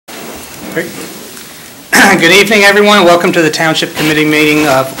Great. Good evening, everyone. Welcome to the Township Committee meeting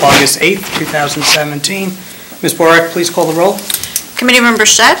of August 8th, 2017. Ms. Borek, please call the roll. Committeeman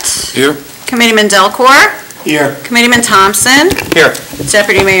Burchett. Here. Committeeman Delcourt. Here. Committeeman Thompson. Here.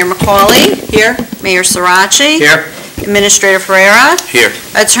 Deputy Mayor McCauley. Here. Mayor Sirachi. Here. Administrator Ferreira. Here.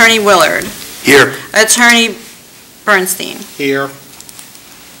 Attorney Willard. Here. Attorney Bernstein. Here.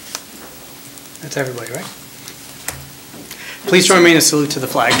 That's everybody, right? Please join me in a salute to the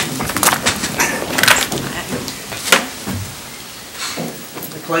flag.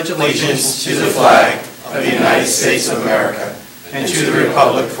 I pledge allegiance to the flag of the United States of America and to the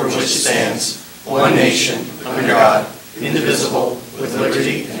republic for which it stands, one nation, under God, indivisible, with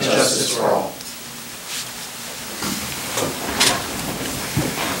liberty and justice for all.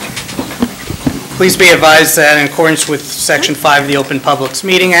 Please be advised that in accordance with Section 5 of the Open Publics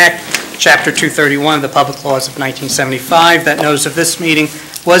Meeting Act, Chapter 231 of the Public Laws of 1975, that notice of this meeting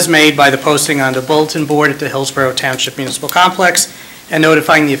was made by the posting on the bulletin board at the Hillsborough Township Municipal Complex and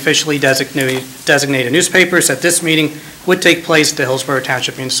notifying the officially designated newspapers that this meeting would take place at the Hillsborough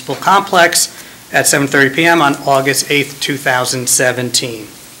Township Municipal Complex at 7:30 p.m. on August 8th, 2017.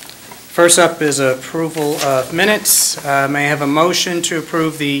 First up is approval of minutes. May I have a motion to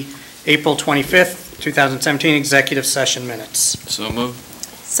approve the April 25th, 2017 executive session minutes? So moved.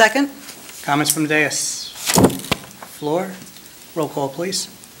 Second. Comments from the dais? Floor? Roll call, please.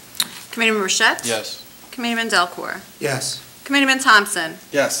 Committeeman Burchett. Yes. Committeeman Delcourt. Yes. Committeeman Thompson.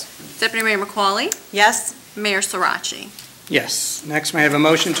 Yes. Deputy Mayor McCauley. Yes. Mayor Sirachi. Yes. Next, may I have a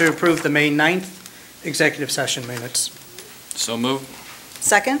motion to approve the May 9th executive session minutes? So moved.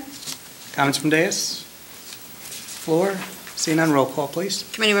 Second. Comments from dais? Floor? Seeing none, roll call, please.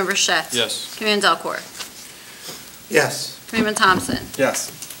 Committeeman Burchett. Yes. Committeeman Delcourt. Yes. Committeeman Thompson.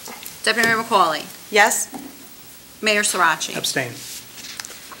 Yes. Deputy Mayor McCauley. Yes. Mayor Sirachi. Abstain.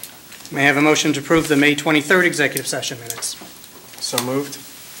 May I have a motion to approve the May 23rd executive session minutes? So moved.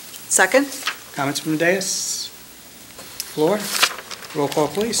 Second. Comments from the dais? Floor? Roll call,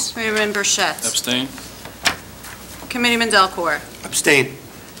 please. Committeeman Burchett. Abstain. Committeeman Delcourt. Abstain.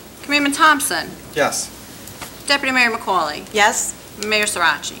 Committeeman Thompson. Yes. Deputy Mayor McCauley. Yes. Mayor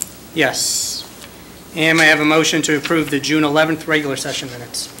Sirachi. Yes. And may I have a motion to approve the June 11th regular session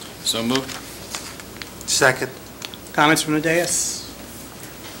minutes? So moved. Second. Comments from the dais?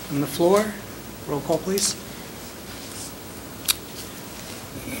 From the floor? Roll call, please.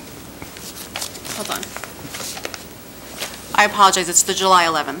 Hold on. I apologize. It's the July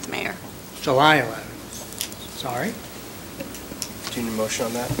 11th, Mayor. July 11th. Sorry. Do you need a motion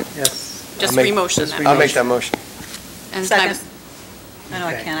on that? Yes. Just I'll make- re-motion just that. I'll make that motion. And Second. I- No,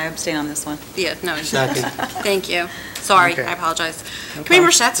 I Okay. can't. I abstain on this one. Yeah, no. Second. Thank you. Sorry, Okay. I apologize. No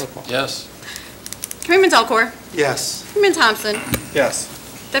Committeeman problem. Burchett. Roll call. Yes. Committeeman Delcourt. Yes. Committeeman Thompson. Yes.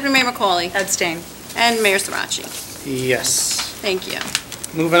 Deputy Mayor McCauley. Abstain. And Mayor Sirachi. Yes. Thank you.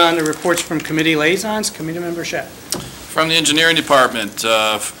 Moving on to reports from committee liaisons. Committee Member Shett. From the engineering department,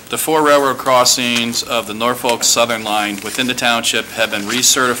 the 4 railroad crossings of the Norfolk Southern Line within the township have been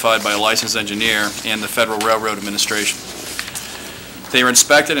recertified by a licensed engineer and the Federal Railroad Administration. They were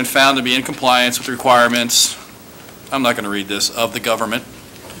inspected and found to be in compliance with requirements, I'm not going to read this, of the government.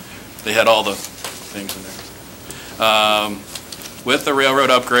 They had all the things in there. With the railroad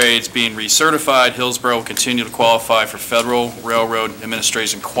upgrades being recertified, Hillsborough will continue to qualify for Federal Railroad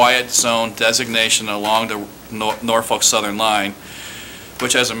Administration Quiet Zone designation along the Norfolk Southern Line,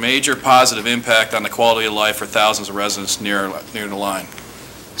 which has a major positive impact on the quality of life for thousands of residents near the line.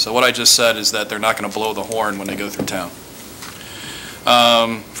 So what I just said is that they're not going to blow the horn when they go through town.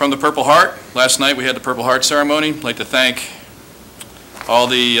 From the Purple Heart, last night we had the Purple Heart ceremony. I'd like to thank all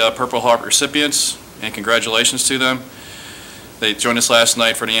the Purple Heart recipients and congratulations to them. They joined us last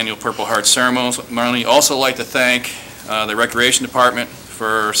night for the annual Purple Heart ceremony. Also like to thank the Recreation Department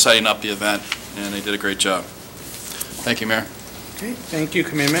for setting up the event, and they did a great job. Thank you, Mayor. Okay, thank you,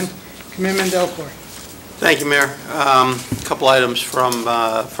 Committeeman. Committeeman Delcourt. Thank you, Mayor. A couple items from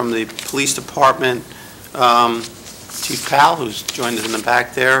the police department. Chief Powell, who's joined us in the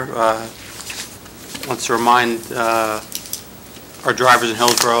back there, wants to remind our drivers in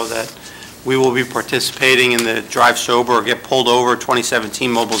Hillsborough that we will be participating in the Drive Sober or Get Pulled Over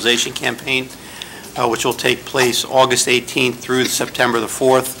 2017 mobilization campaign, which will take place August 18th through September the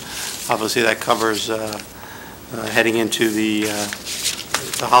 4th. Obviously, that covers heading into the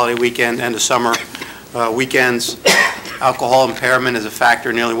holiday weekend and the summer weekends. Alcohol impairment is a factor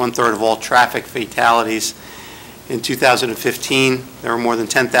in nearly 1/3 of all traffic fatalities. In 2015, there were more than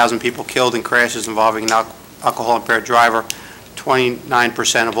 10,000 people killed in crashes involving an alcohol-impaired driver,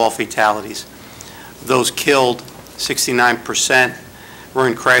 29% of all fatalities. Those killed, 69% were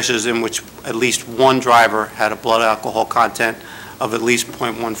in crashes in which at least one driver had a blood alcohol content of at least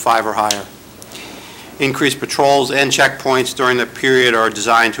 0.15 or higher. Increased patrols and checkpoints during the period are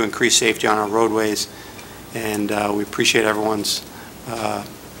designed to increase safety on our roadways, and we appreciate everyone's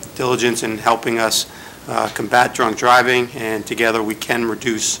diligence in helping us combat drunk driving, and together we can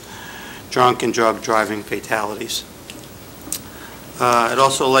reduce drunk and drug driving fatalities. I'd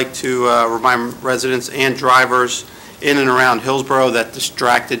also like to remind residents and drivers in and around Hillsborough that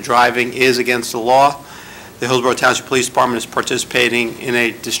distracted driving is against the law. The Hillsborough Township Police Department is participating in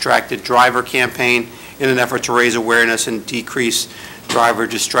a distracted driver campaign in an effort to raise awareness and decrease driver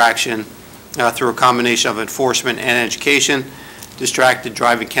distraction through a combination of enforcement and education. Distracted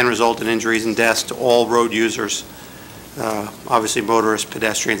driving can result in injuries and deaths to all road users, obviously motorists,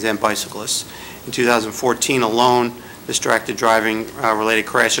 pedestrians, and bicyclists. In 2014 alone, distracted driving related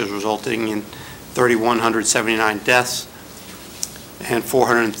crashes resulting in 3,179 deaths and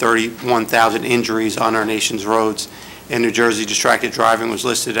 431,000 injuries on our nation's roads. In New Jersey, distracted driving was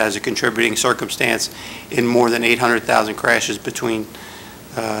listed as a contributing circumstance in more than 800,000 crashes between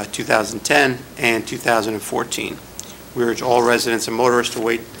 2010 and 2014. We urge all residents and motorists to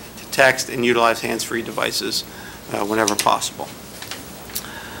wait to text and utilize hands-free devices whenever possible.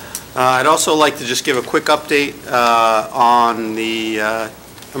 I'd also like to just give a quick update on the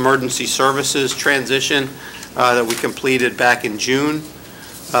emergency services transition that we completed back in June.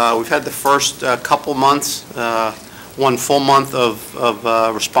 We've had the first couple months, one full month of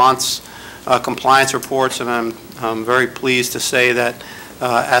response compliance reports, and I'm very pleased to say that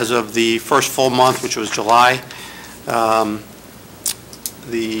as of the first full month, which was July,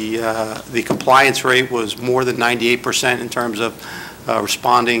 the compliance rate was more than 98% in terms of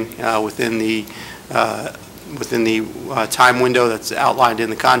responding within the time window that's outlined in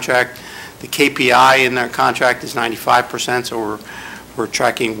the contract. The KPI in our contract is 95%, so we're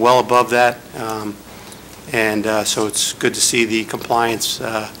tracking well above that, so it's good to see the compliance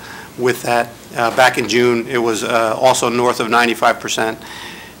with that. Back in June, it was also north of 95%,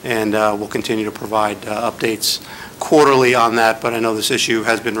 and we'll continue to provide updates quarterly on that, but I know this issue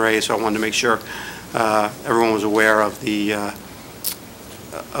has been raised, so I wanted to make sure everyone was aware of the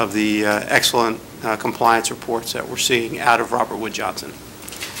excellent compliance reports that we're seeing out of Robert Wood Johnson.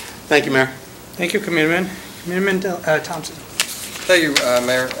 Thank you, Mayor. Thank you, Committeeman. Committeeman Thompson. Thank you,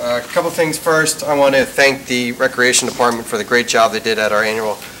 Mayor. A couple things first. I want to thank the Recreation Department for the great job they did at our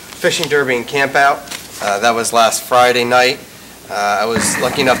annual fishing derby and camp out. That was last Friday night. I was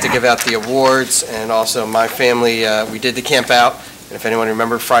lucky enough to give out the awards, and also my family, we did the camp out. And if anyone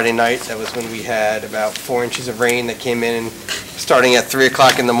remembers Friday night, that was when we had about 4 inches of rain that came in starting at 3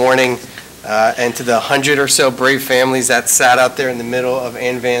 o'clock in the morning. And to the 100 or so brave families that sat out there in the middle of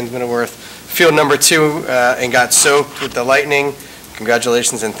Ann Van's Middleworth field number 2 and got soaked with the lightning,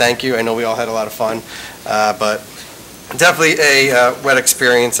 congratulations and thank you. I know we all had a lot of fun, but definitely a wet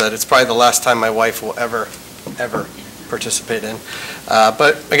experience that it's probably the last time my wife will ever participate in.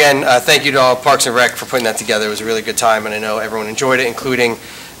 But again, thank you to all Parks and Rec for putting that together. It was a really good time, and I know everyone enjoyed it, including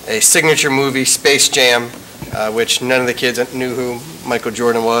a signature movie, Space Jam, which none of the kids knew who Michael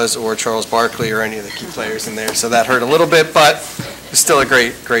Jordan was or Charles Barkley or any of the key players in there, so that hurt a little bit, but it was still a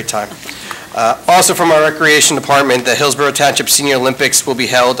great time. Also from our Recreation Department, the Hillsborough Township Senior Olympics will be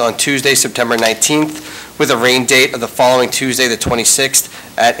held on Tuesday, September 19th, with a rain date of the following Tuesday, the 26th,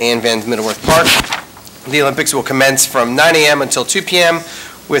 at Ann Van's Middleworth Park. The Olympics will commence from 9 a.m. until 2 p.m.,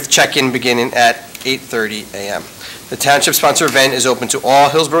 with check-in beginning at 8:30 a.m. The township sponsor event is open to all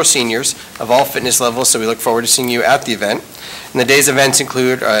Hillsborough seniors of all fitness levels, so we look forward to seeing you at the event. And the day's events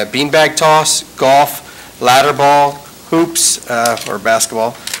include beanbag toss, golf, ladder ball, hoops, or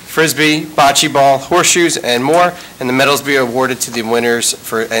basketball, frisbee, bocce ball, horseshoes, and more. And the medals will be awarded to the winners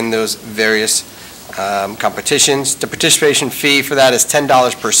in those various competitions. The participation fee for that is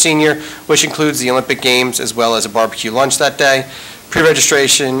 $10 per senior, which includes the Olympic Games as well as a barbecue lunch that day.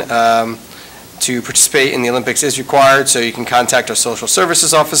 Pre-registration to participate in the Olympics is required, so you can contact our social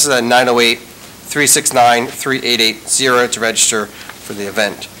services offices at 908-369-3880 to register for the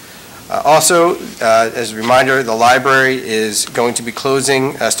event. Also, as a reminder, the library is going to be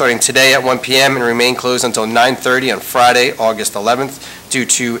closing starting today at 1 p.m. and remain closed until 9:30 on Friday, August 11th, due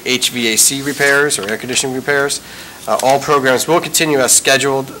to HVAC repairs or air conditioning repairs. All programs will continue as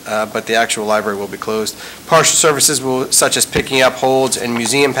scheduled, but the actual library will be closed. Partial services such as picking up holds and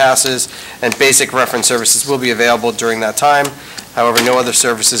museum passes and basic reference services will be available during that time. However, no other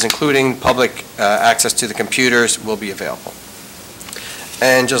services, including public access to the computers, will be available.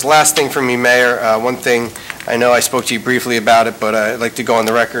 And just last thing for me, Mayor, one thing I know I spoke to you briefly about it, but I'd like to go on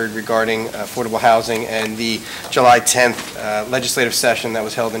the record regarding affordable housing and the July 10th legislative session that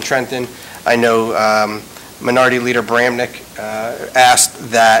was held in Trenton. I know Minority Leader Bramnick asked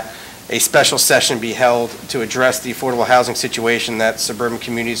that a special session be held to address the affordable housing situation that suburban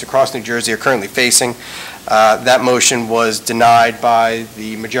communities across New Jersey are currently facing. That motion was denied by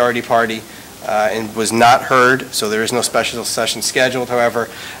the majority party and was not heard, so there is no special session scheduled. However,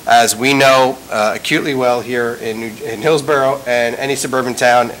 as we know acutely well here in Hillsborough and any suburban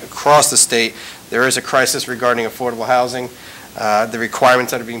town across the state, there is a crisis regarding affordable housing. The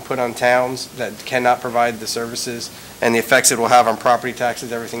requirements that are being put on towns that cannot provide the services and the effects it will have on property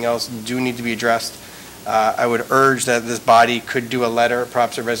taxes, everything else, do need to be addressed. I would urge that this body could do a letter,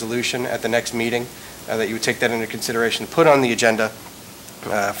 perhaps a resolution at the next meeting, that you would take that into consideration, put on the agenda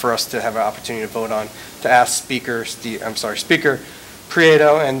for us to have an opportunity to vote on, to ask Speaker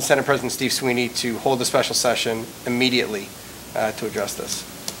Prieto and Senate President Steve Sweeney to hold a special session immediately to address this.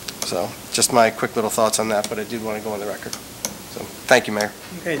 So just my quick little thoughts on that, but I did want to go on the record. So thank you, Mayor.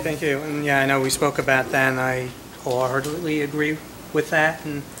 Okay, thank you. And yeah, I know we spoke about that, and I wholeheartedly agree with that.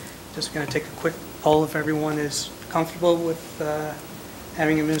 And just going to take a quick poll if everyone is comfortable with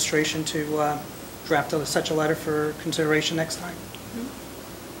having administration to draft such a letter for consideration next time.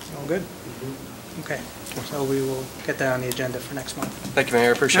 All good? Okay, so we will get that on the agenda for next month. Thank you,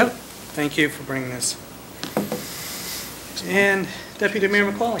 Mayor. I appreciate it. Thank you for bringing this. And Deputy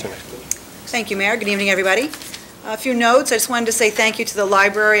Mayor McCauley. Thank you, Mayor. Good evening, everybody. A few notes. I just wanted to say thank you to the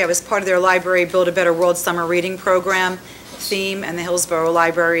library. I was part of their library Build a Better World Summer Reading Program theme, and the Hillsborough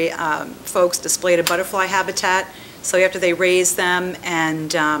Library folks displayed a butterfly habitat. So after they raised them and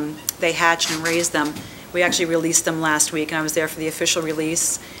they hatched and raised them, we actually released them last week, and I was there for the official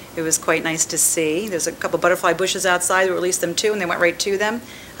release. It was quite nice to see. There's a couple butterfly bushes outside. We released them too, and they went right to them.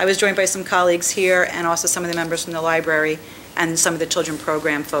 I was joined by some colleagues here and also some of the members from the library and some of the children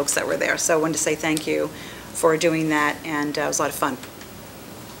program folks that were there. So I wanted to say thank you for doing that, and it was a lot of fun.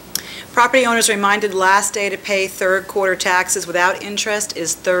 Property owners reminded the last day to pay third quarter taxes without interest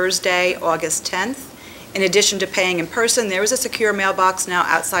is Thursday, August 10th. In addition to paying in person, there is a secure mailbox now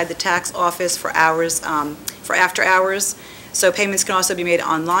outside the tax office for hours, for after hours. So payments can also be made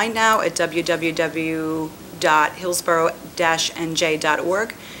online now at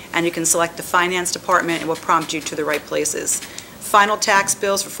www.hillsborough-nj.org, and you can select the finance department and it will prompt you to the right places. Final tax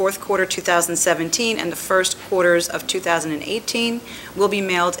bills for fourth quarter 2017 and the first quarters of 2018 will be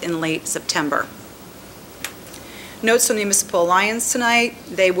mailed in late September. Notes from the Municipal Alliance tonight: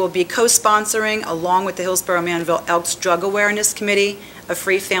 they will be co-sponsoring, along with the Hillsborough-Manville Elks Drug Awareness Committee, a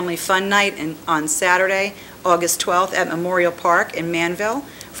free family fun night on Saturday, August 12th at Memorial Park in Manville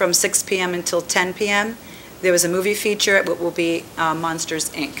from 6 p.m. until 10 p.m. There was a movie feature. It will be Monsters,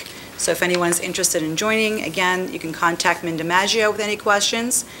 Inc. So if anyone's interested in joining, again, you can contact Minda Maggio with any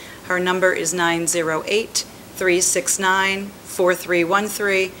questions. Her number is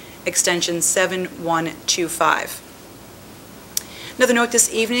 908-369-4313, extension 7125. Another note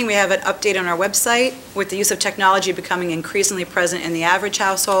this evening, we have an update on our website. With the use of technology becoming increasingly present in the average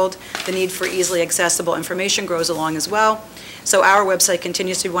household, the need for easily accessible information grows along as well. So our website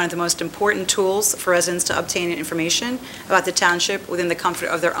continues to be one of the most important tools for residents to obtain information about the township within the comfort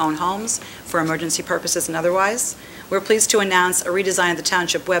of their own homes for emergency purposes and otherwise. We're pleased to announce a redesign of the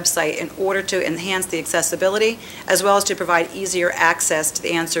township website in order to enhance the accessibility as well as to provide easier access to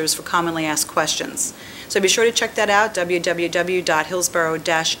the answers for commonly asked questions. So be sure to check that out,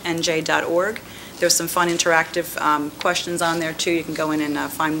 www.hillsborough-nj.org. There's some fun interactive questions on there too. You can go in and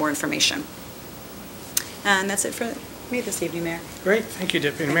find more information. And that's it for me this evening, Mayor. Great, thank you,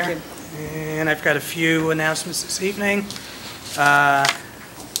 Deputy Mayor. you. And I've got a few announcements this evening.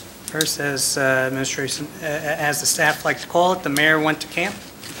 First, as administration, as the staff like to call it, the mayor went to camp,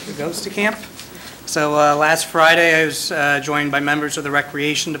 who goes to camp. So last Friday, I was joined by members of the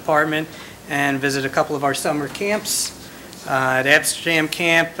Recreation Department and visited a couple of our summer camps. At Amsterdam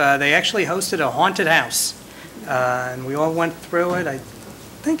Camp, they actually hosted a haunted house, and we all went through it. I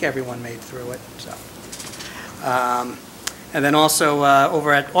think everyone made through it. So. And then also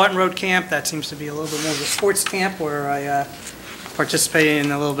over at Orton Road Camp, that seems to be a little bit more of a sports camp where I participated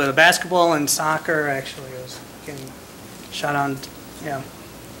in a little bit of basketball and soccer. Actually, I was getting shot on,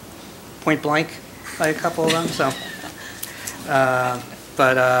 point blank by a couple of them. So,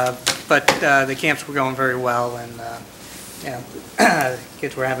 but the camps were going very well, and the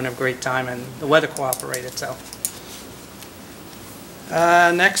kids were having a great time, and the weather cooperated. So.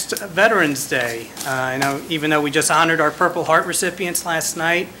 Next, Veterans Day. I know, even though we just honored our Purple Heart recipients last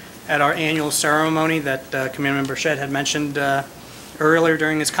night at our annual ceremony that Committee Member Shedd had mentioned earlier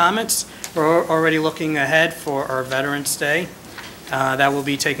during his comments, We're already looking ahead for our Veterans Day. That will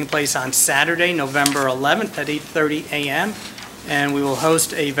be taking place on Saturday, November 11th at 8:30 a.m. And we will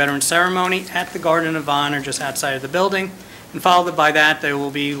host a veteran ceremony at the Garden of Honor just outside of the building. And followed by that, there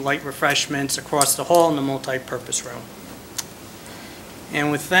will be light refreshments across the hall in the multi-purpose room.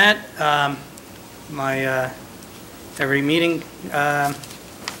 And with that, every meeting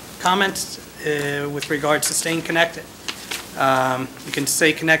comments with regards to staying connected. You can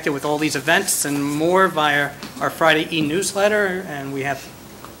stay connected with all these events and more via our Friday e-newsletter, and we have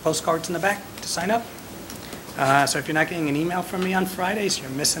postcards in the back to sign up. So if you're not getting an email from me on Fridays, you're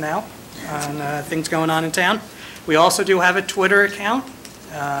missing out on things going on in town. We also do have a Twitter account,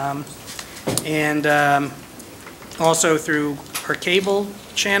 and also through our cable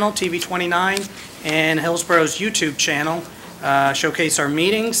channel, TV29, and Hillsborough's YouTube channel, showcase our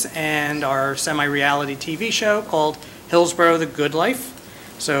meetings and our semi-reality TV show called Hillsborough: The Good Life.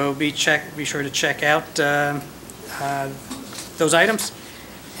 So be sure to check out those items.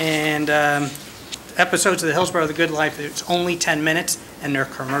 And episodes of the Hillsborough: The Good Life, it's only 10 minutes and they're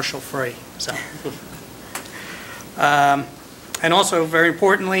commercial free. So, and also very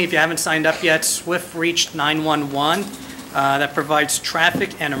importantly, if you haven't signed up yet, Swift reached 911. That provides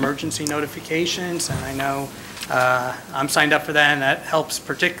traffic and emergency notifications, and I know I'm signed up for that, and that helps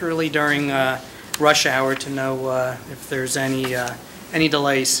particularly during rush hour to know if there's any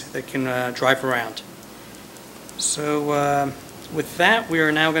delays that can drive around. So with that, we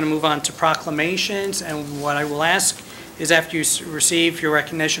are now going to move on to proclamations, and what I will ask is after you receive your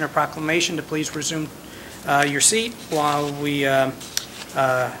recognition or proclamation to please resume your seat while we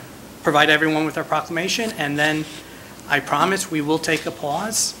provide everyone with our proclamation, and then I promise we will take a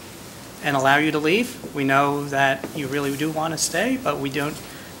pause and allow you to leave. We know that you really do want to stay, but we don't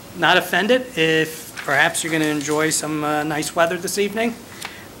not offended if perhaps you're going to enjoy some nice weather this evening,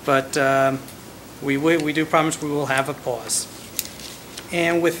 but we do promise we will have a pause.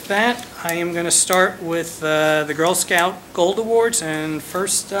 And with that, I am going to start with the Girl Scout Gold Awards, and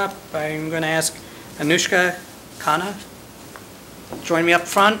first up, I'm going to ask Anushka Khanna. Join me up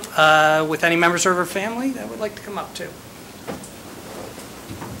front with any members of her family that would like to come up too.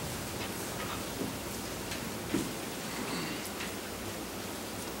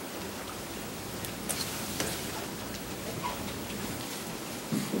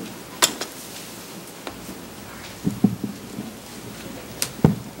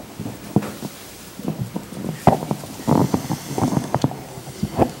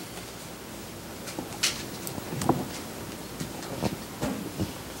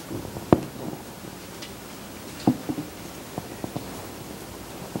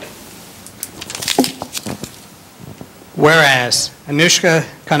 Whereas Anushka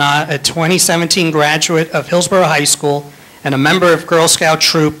Khanna, a 2017 graduate of Hillsborough High School and a member of Girl Scout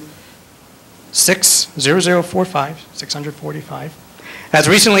Troop 645, has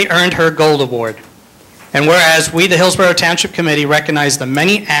recently earned her Gold Award. And whereas we, the Hillsborough Township Committee, recognize the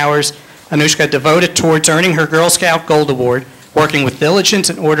many hours Anushka devoted towards earning her Girl Scout Gold Award, working with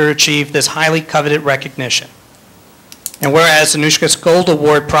diligence in order to achieve this highly coveted recognition. And whereas Anushka's Gold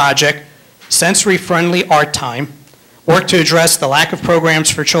Award project, Sensory Friendly Art Time, work to address the lack of programs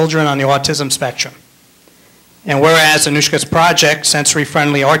for children on the autism spectrum. And whereas Anushka's project, Sensory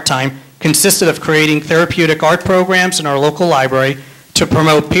Friendly Art Time, consisted of creating therapeutic art programs in our local library to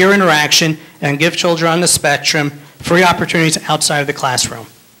promote peer interaction and give children on the spectrum free opportunities outside of the classroom.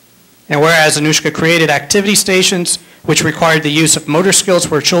 And whereas Anushka created activity stations which required the use of motor skills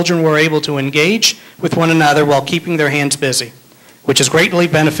where children were able to engage with one another while keeping their hands busy, which is greatly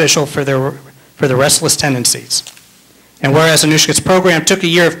beneficial for their restless tendencies. And whereas Anushka's program took a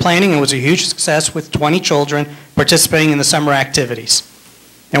year of planning and was a huge success with 20 children participating in the summer activities.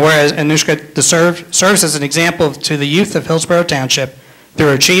 And whereas Anushka serves as an example to the youth of Hillsborough Township through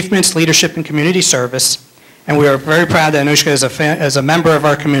her achievements, leadership, and community service, and we are very proud that Anushka is a member of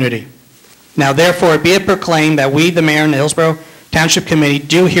our community. Now therefore be it proclaimed that we, the mayor and the Hillsborough Township Committee,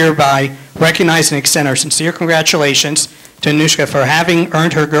 do hereby recognize and extend our sincere congratulations to Anushka for having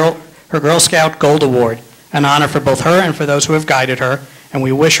earned her Girl Scout Gold Award, an honor for both her and for those who have guided her, and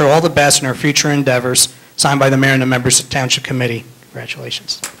we wish her all the best in her future endeavors. Signed by the mayor and the members of the Township Committee.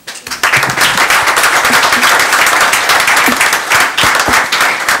 Congratulations.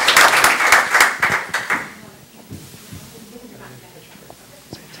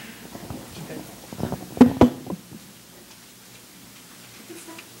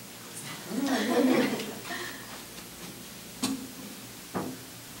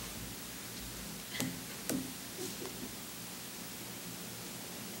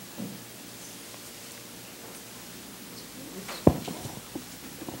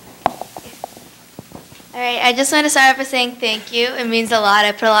 right, I just want to start off by saying thank you. It means a lot.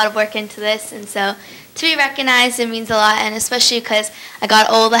 I put a lot of work into this, and so to be recognized, it means a lot, and especially because I got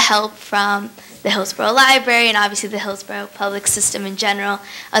all the help from the Hillsborough Library and obviously the Hillsborough public system in general.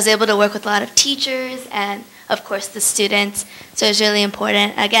 I was able to work with a lot of teachers and, of course, the students, so it was really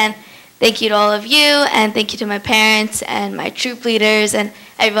important. Again, thank you to all of you, and thank you to my parents and my troop leaders and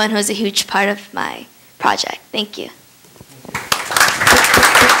everyone who was a huge part of my project. Thank you.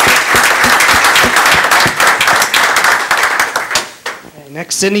 Okay,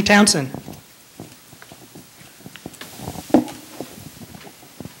 next, Sydney Townsend.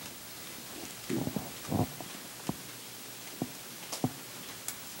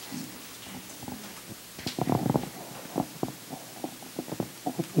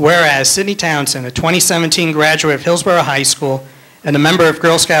 Whereas Sydney Townsend, a 2017 graduate of Hillsborough High School and a member of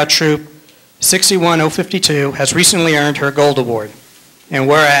Girl Scout Troop 61052, has recently earned her Gold Award. And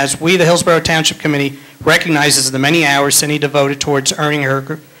whereas we, the Hillsborough Township Committee, recognizes the many hours Sydney devoted towards earning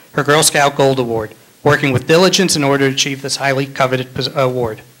her Girl Scout Gold Award, working with diligence in order to achieve this highly coveted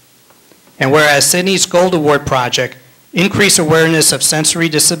award. And whereas Sydney's Gold Award project, Increase Awareness of Sensory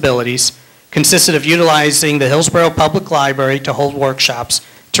Disabilities, consisted of utilizing the Hillsborough Public Library to hold workshops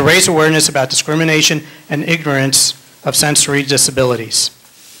to raise awareness about discrimination and ignorance of sensory disabilities.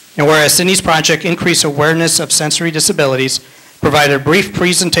 And whereas Sydney's project, Increase Awareness of Sensory Disabilities, provided a brief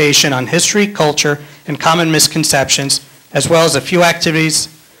presentation on history, culture, and common misconceptions, as well as a few activities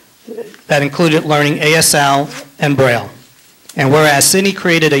that included learning ASL and Braille. And whereas Sydney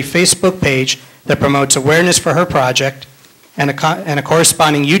created a Facebook page that promotes awareness for her project and a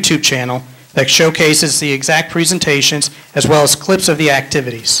corresponding YouTube channel that showcases the exact presentations as well as clips of the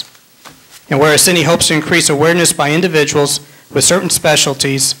activities. And whereas Sydney hopes to increase awareness by individuals with certain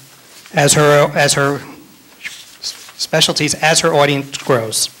specialties as her audience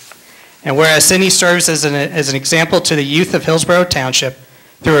grows. And whereas Sydney serves as an example to the youth of Hillsborough Township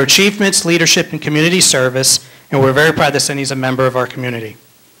through her achievements, leadership, and community service, and we're very proud that Sydney is a member of our community.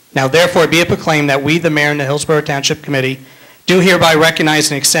 Now therefore be it proclaimed that we, the Mayor and the Hillsborough Township Committee, do hereby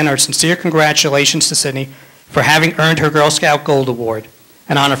recognize and extend our sincere congratulations to Sydney for having earned her Girl Scout Gold Award,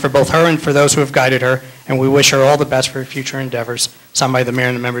 an honor for both her and for those who have guided her, and we wish her all the best for her future endeavors. Signed by the Mayor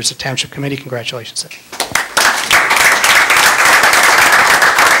and the members of the Township Committee. Congratulations, Sydney.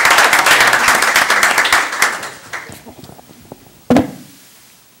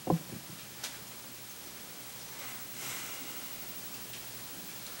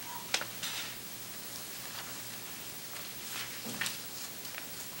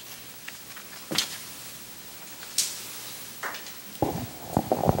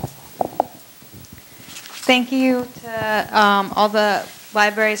 Thank you to all the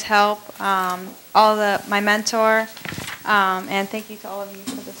library's help, my mentor, and thank you to all of you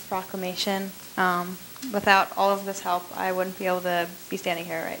for this proclamation. Without all of this help, I wouldn't be able to be standing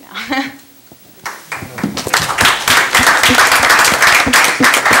here right now.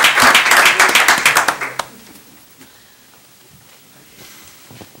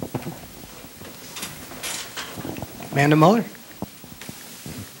 Amanda Muller.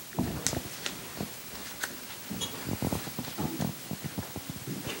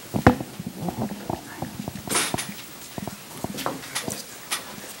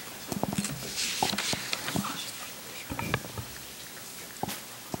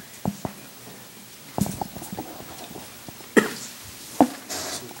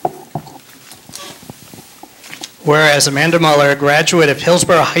 Whereas Amanda Muller, a graduate of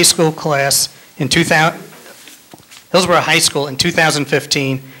Hillsborough High School in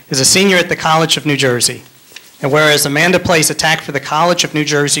 2015, is a senior at the College of New Jersey. And whereas Amanda plays attack for the College of New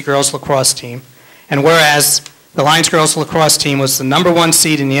Jersey girls lacrosse team, and whereas the Lions girls lacrosse team was the #1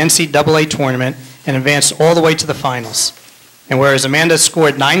 seed in the NCAA tournament and advanced all the way to the finals. And whereas Amanda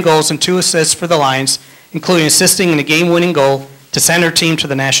scored 9 goals and 2 assists for the Lions, including assisting in a game-winning goal to send her team to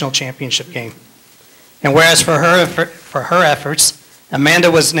the national championship game. And whereas for her efforts, Amanda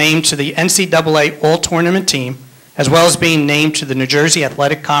was named to the NCAA All-Tournament team, as well as being named to the New Jersey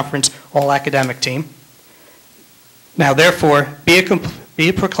Athletic Conference All-Academic team. Now therefore, be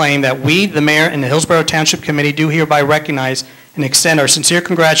it proclaimed that we, the Mayor and the Hillsborough Township Committee, do hereby recognize and extend our sincere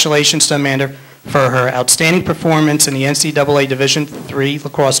congratulations to Amanda for her outstanding performance in the NCAA Division III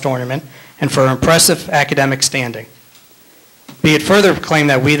lacrosse tournament and for her impressive academic standing. Be it further proclaimed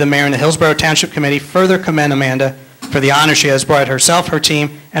that we, the Mayor and the Hillsborough Township Committee, further commend Amanda for the honor she has brought herself, her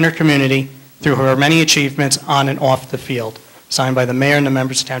team, and her community through her many achievements on and off the field. Signed by the Mayor and the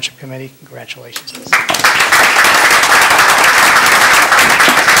members of the Township Committee. Congratulations.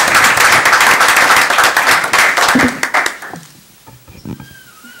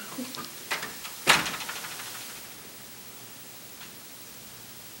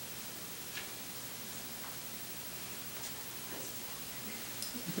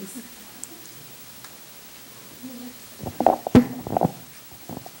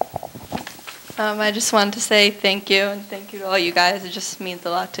 I just wanted to say thank you, and thank you to all you guys. It just means a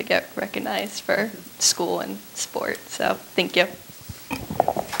lot to get recognized for school and sport, so thank you.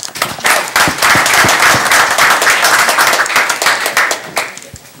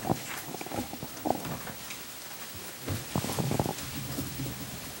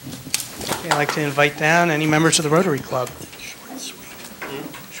 Okay, I'd like to invite down any members of the Rotary Club.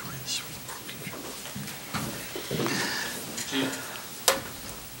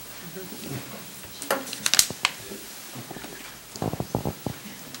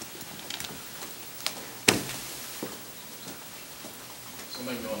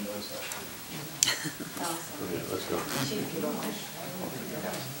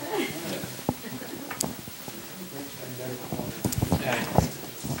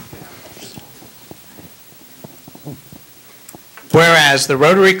 Whereas the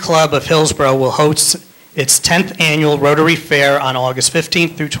Rotary Club of Hillsborough will host its 10th annual Rotary Fair on August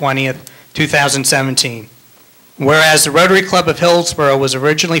 15th through 20th, 2017. Whereas the Rotary Club of Hillsborough was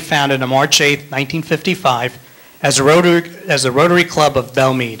originally founded on March 8th, 1955 as a Rotary Club of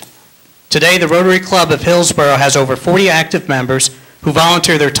BELLE MEAD. Today, the Rotary Club of Hillsborough has over 40 active members who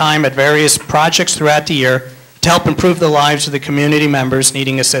volunteer their time at various projects throughout the year to help improve the lives of the community members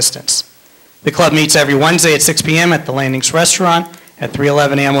needing assistance. The club meets every Wednesday at 6 p.m. at the Landings Restaurant at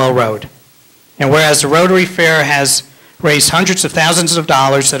 311 Amwell Road. And whereas the Rotary Fair has raised hundreds of thousands of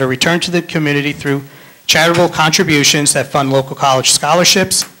dollars that are returned to the community through charitable contributions that fund local college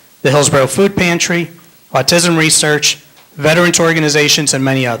scholarships, the Hillsborough Food Pantry, autism research, veterans organizations, and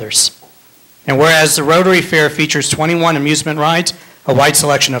many others. And whereas the Rotary Fair features 21 amusement rides, a wide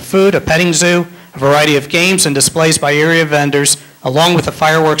selection of food, a petting zoo, a variety of games and displays by area vendors, along with a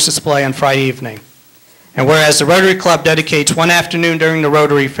fireworks display on Friday evening. And whereas the Rotary Club dedicates one afternoon during the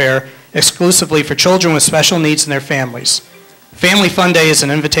Rotary Fair exclusively for children with special needs and their families. Family Fun Day is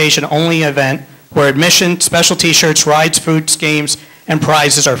an invitation-only event where admission, special t-shirts, rides, foods, games, and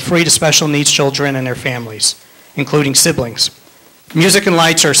prizes are free to special needs children and their families, including siblings. Music and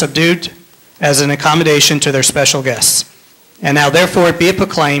lights are subdued as an accommodation to their special guests. And now therefore be it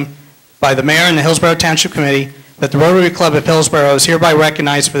proclaimed by the Mayor and the Hillsborough Township Committee that the Rotary Club of Hillsborough is hereby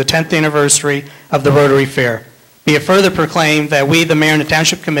recognized for the 10th anniversary of the Rotary Fair. Be it further proclaimed that we, the Mayor and the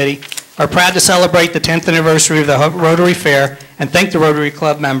Township Committee, are proud to celebrate the 10th anniversary of the Rotary Fair and thank the Rotary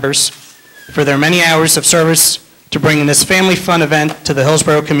Club members for their many hours of service to bringing this family fun event to the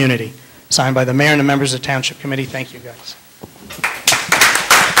Hillsborough community. Signed by the Mayor and the members of the Township Committee. Thank you, guys.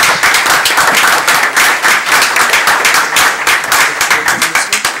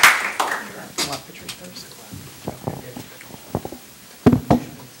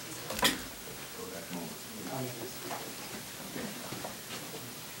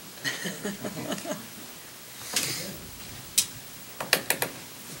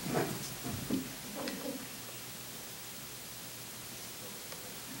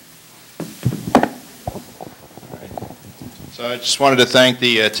 So I just wanted to thank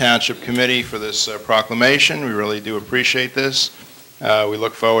the Township Committee for this proclamation. We really do appreciate this. We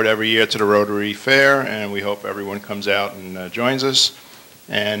look forward every year to the Rotary Fair, and we hope everyone comes out and joins us.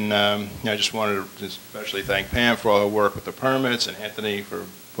 And I just wanted to especially thank Pam for all her work with the permits, and Anthony for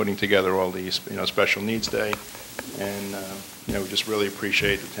putting together all these, Special Needs Day. And we just really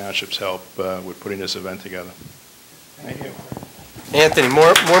appreciate the Township's help with putting this event together. Thank you. Anthony, more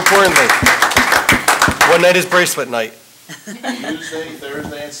importantly, what night is bracelet night? Tuesday,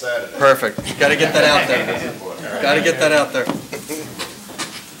 Thursday, and Saturday. Perfect. Got to get that out there. Got to get that out there.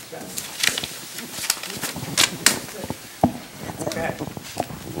 Okay.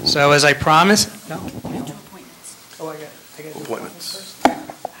 So as I promised, no? Oh, I got Appointments.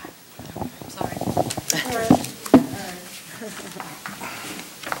 Sorry.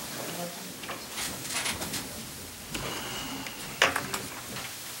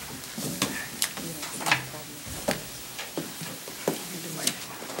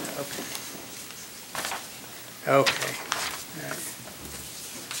 Okay.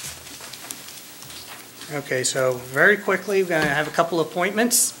 Okay, so very quickly, we're going to have a couple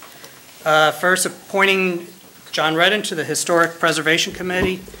appointments. First, appointing John Redden to the Historic Preservation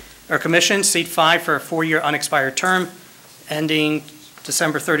Committee, or Commission, seat 5 for a 4-year unexpired term, ending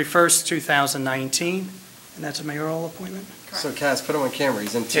December 31st, 2019. And that's a mayoral appointment? So Cass, put him on camera.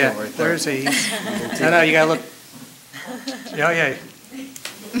 He's in teal Yeah, right there. where is he? No, you got to look. Yeah.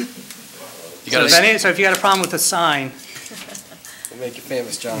 So if you got a problem with the sign, We'll make you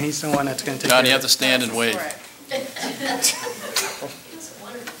famous, John. he's the one that's going to take John, you care have to stand and wave.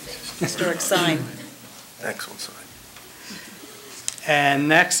 Historic sign. Excellent sign. And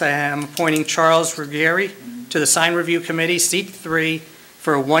next, I am appointing Charles Ruggieri to the Sign Review Committee, seat 3,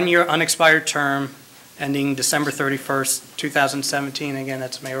 for a 1-year unexpired term ending December 31st, 2017. Again,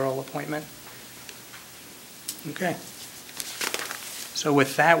 that's a mayoral appointment. Okay. So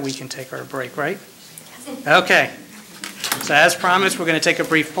with that, we can take our break, right? Okay. So as promised, we're going to take a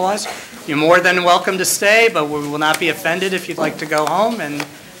brief pause. You're more than welcome to stay, but we will not be offended if you'd like to go home. And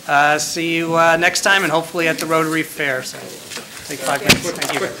see you next time, and hopefully at the Rotary Fair. So take 5 minutes.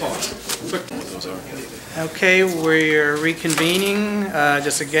 Thank you. Okay, we're reconvening.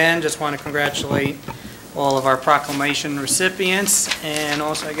 Just want to congratulate all of our proclamation recipients, and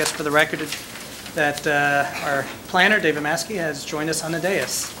also, I guess, for the record, that our planner, David Maskey, has joined us on the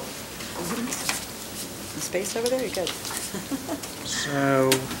dais. Space over there, you're good. So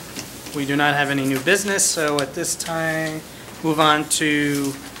we do not have any new business, so at this time, move on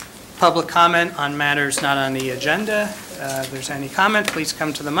to public comment on matters not on the agenda. If there's any comment, please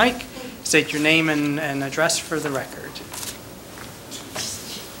come to the mic, state your name and address for the record.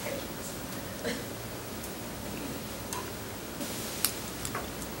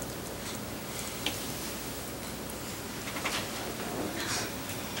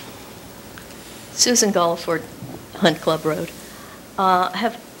 Susan Gulliford, Hunt Club Road. I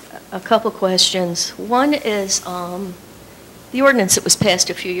have a couple questions. One is the ordinance that was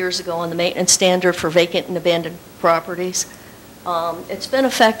passed a few years ago on the maintenance standard for vacant and abandoned properties. It's been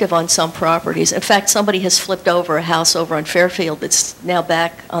effective on some properties. In fact, somebody has flipped over a house over on Fairfield that's now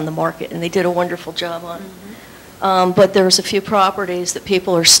back on the market, and they did a wonderful job on it. But there's a few properties that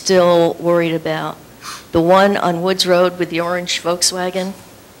people are still worried about. The one on Woods Road with the orange Volkswagen,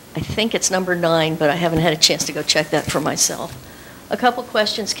 I think it's number 9, but I haven't had a chance to go check that for myself. A couple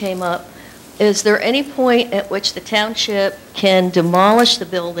questions came up. Is there any point at which the township can demolish the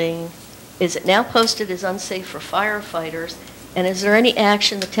building? Is it now posted as unsafe for firefighters? And is there any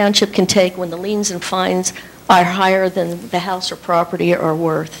action the township can take when the liens and fines are higher than the house or property are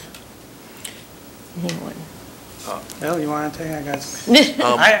worth? Anyone? Bill, you want to take it? I guess. You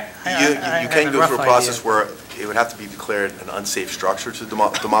can go through a process where it would have to be declared an unsafe structure to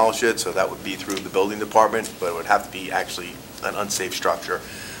demolish it, so that would be through the building department, but it would have to be actually an unsafe structure.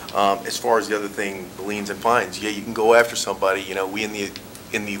 As far as the other thing, the liens and fines, yeah, you can go after somebody. You know, we in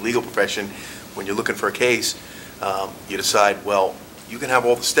the legal profession, when you're looking for a case, you decide, well, you can have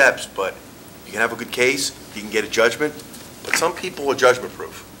all the steps, but you can have a good case, you can get a judgment, but some people are judgment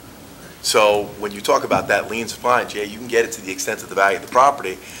proof. So when you talk about that liens and fines, yeah, you can get it to the extent of the value of the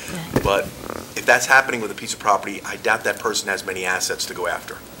property, but if that's happening with a piece of property, I doubt that person has many assets to go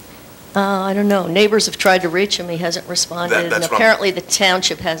after. I don't know. Neighbors have tried to reach him. He hasn't responded. And apparently the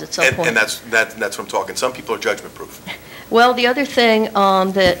township has at some point. And that's what I'm talking. Some people are judgment proof. Well, the other thing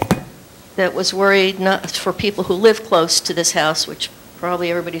that was worried, not for people who live close to this house, which probably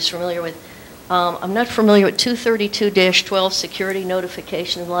everybody's familiar with, I'm not familiar with 232-12 security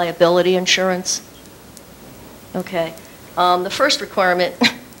notification and liability insurance. Okay. The first requirement,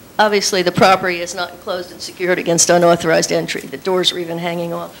 obviously the property is not enclosed and secured against unauthorized entry. The doors are even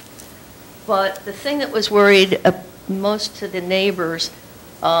hanging off. But the thing that was worried most to the neighbors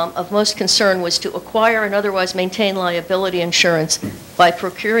of most concern was to acquire and otherwise maintain liability insurance by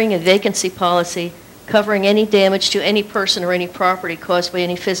procuring a vacancy policy covering any damage to any person or any property caused by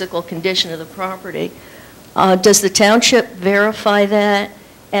any physical condition of the property. Does the township verify that?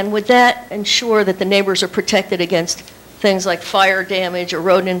 And would that ensure that the neighbors are protected against things like fire damage or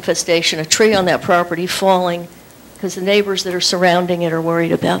rodent infestation, a tree on that property falling, because the neighbors that are surrounding it are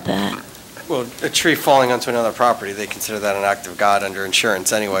worried about that? Well, a tree falling onto another property, they consider that an act of God under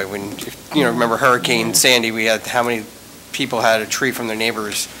insurance anyway. When, you know, remember Hurricane Sandy, we had how many people had a tree from their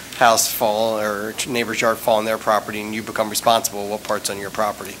neighbor's house fall or neighbor's yard fall on their property, and you become responsible what part's on your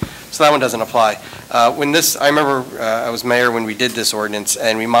property. So that one doesn't apply. I remember I was mayor when we did this ordinance,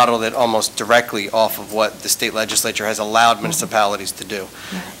 and we modeled it almost directly off of what the state legislature has allowed municipalities to do.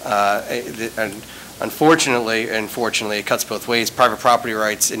 And unfortunately, it cuts both ways. Private property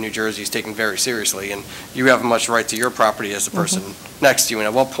rights in New Jersey is taken very seriously, and you have as much right to your property as the person next to you. And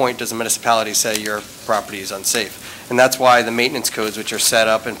at what point does a municipality say your property is unsafe? And that's why the maintenance codes, which are set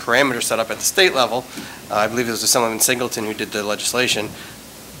up and parameters set up at the state level, I believe it was Assemblyman Singleton who did the legislation,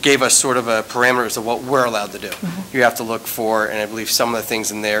 gave us sort of a parameters of what we're allowed to do. You have to look for, and I believe some of the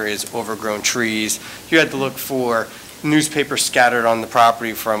things in there is overgrown trees. You had to look for newspapers scattered on the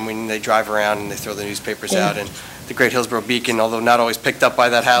property from when they drive around and they throw the newspapers out. And the Great Hillsborough Beacon, although not always picked up by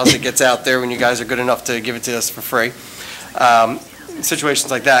that house, it gets out there when you guys are good enough to give it to us for free.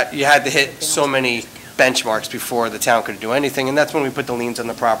 Situations like that, you had to hit so many benchmarks before the town could do anything, and that's when we put the liens on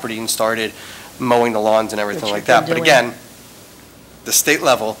the property and started mowing the lawns and everything like that. But again, the state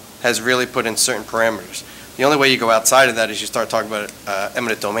level has really put in certain parameters. The only way you go outside of that is you start talking about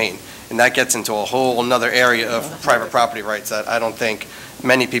eminent domain, and that gets into a whole another area of private property rights that I don't think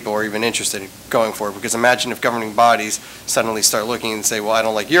many people are even interested in going for, because imagine if governing bodies suddenly start looking and say, well, I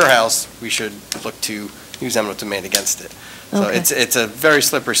don't like your house, we should look to use eminent domain against it. So Okay. it's a very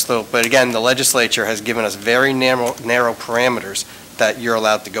slippery slope, but again, the legislature has given us very narrow parameters that you're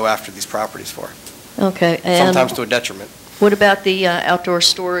allowed to go after these properties for, Okay, and sometimes to a detriment. what about the outdoor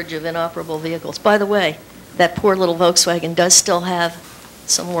storage of inoperable vehicles? By the way, that poor little Volkswagen does still have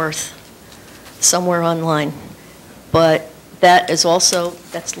some worth somewhere online, but that is also,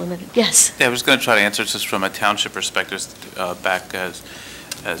 that's limited. Yes? Yeah, I was going to try to answer this from a township perspective, back as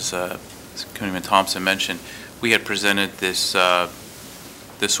Councilman Thompson mentioned. We had presented this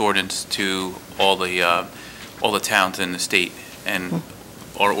ordinance to all the towns in the state, and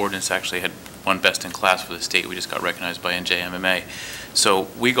our ordinance actually had won best in class for the state. We just got recognized by NJMMA. So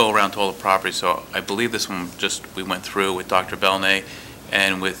we go around to all the properties. So I believe this one we went through with Dr. Belnay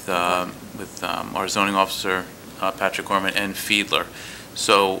and with our zoning officer, Patrick Gorman, and Fiedler.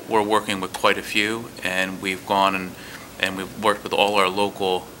 So we're working with quite a few, and we've gone and we've worked with all our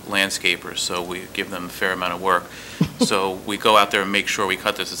local landscapers, so we give them a fair amount of work. So we go out there and make sure we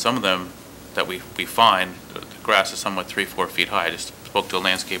cut this. And some of them that we find, the grass is somewhat 3-4 feet high. I just spoke to a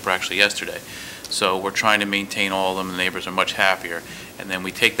landscaper actually yesterday. So we're trying to maintain all of them. The neighbors are much happier. And then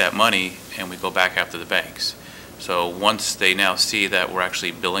we take that money and we go back after the banks. So once they now see that we're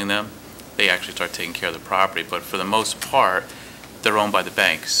actually billing them, they actually start taking care of the property. But for the most part, they're owned by the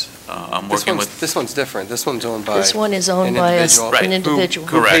banks. I'm working with... This one's different. This one's owned by This one is owned by an individual.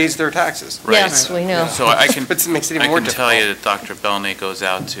 Who pays their taxes. Right. Yes, we know. So I can, But it makes it even more difficult. tell you that Dr. Belnay goes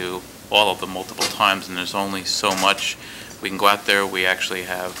out to all of them multiple times, and there's only so much we can go out there. We actually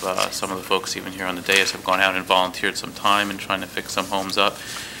have some of the folks even here on the dais have gone out and volunteered some time and trying to fix some homes up.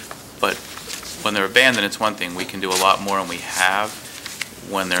 But when they're abandoned, it's one thing. We can do a lot more, and we have.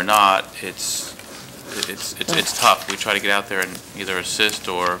 When they're not, it's tough. We try to get out there and either assist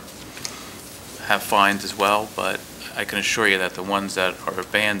or have fines as well, but I can assure you that the ones that are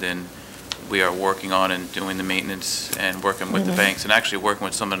abandoned, we are working on and doing the maintenance and working with the banks, and actually working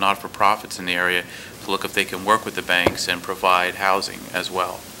with some of the not-for-profits in the area to look if they can work with the banks and provide housing as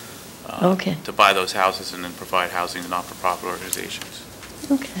well. Okay. To buy those houses and then provide housing to not-for-profit organizations.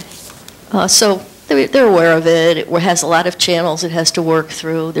 Okay. So they're aware of it. It has a lot of channels it has to work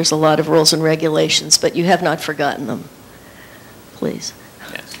through. There's a lot of rules and regulations, but you have not forgotten them. Please.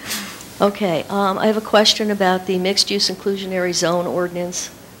 Yes. Okay. I have a question about the mixed-use inclusionary zone ordinance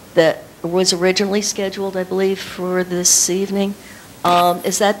that was originally scheduled, I believe, for this evening.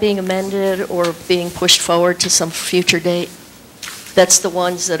 Is that being amended or being pushed forward to some future date? That's the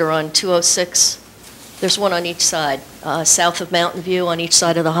ones that are on 206. There's one on each side, south of Mountain View on each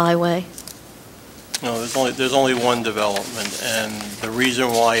side of the highway. No, there's only one development, and the reason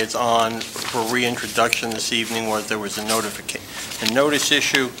why it's on for reintroduction this evening was there was a notice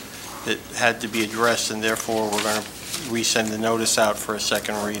issue that had to be addressed, and therefore we're going to resend the notice out for a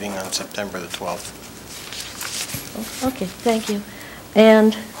second reading on September the 12th. Okay, thank you.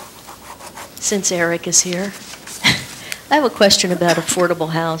 And since Eric is here, I have a question about affordable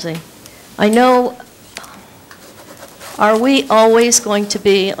housing. I know, are we always going to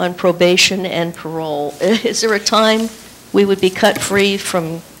be on probation and parole? Is there a time we would be cut free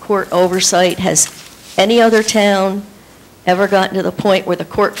from court oversight? Has any other town ever gotten to the point where the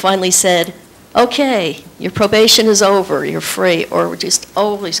court finally said, okay, your probation is over, you're free, or we're just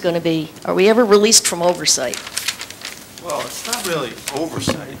always going to be, are we ever released from oversight? Well, it's not really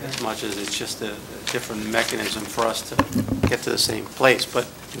oversight as much as it's just a different mechanism for us to get to the same place. But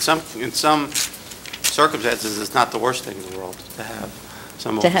in some circumstances, it's not the worst thing in the world to have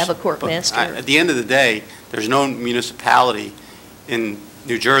some oversight. To have a court master? At the end of the day, there's no municipality in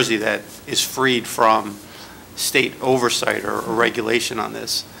New Jersey that is freed from state oversight or regulation on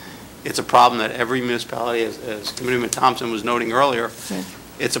this. It's a problem that every municipality, as Councilman Thompson was noting earlier,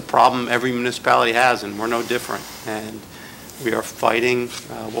 it's a problem every municipality has, and we're no different. And we are fighting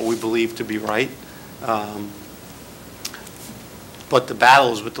what we believe to be right. But the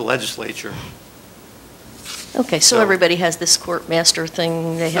battle is with the legislature. Okay, so everybody has this court master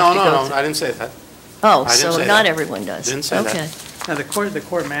thing they have to go through? No, I didn't say that. Oh, so not everyone does? Didn't say that. Okay. Now, the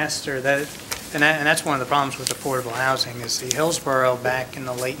court master, and that's one of the problems with affordable housing, is the Hillsborough back in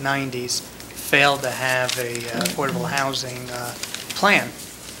the late 90s failed to have a affordable housing plan.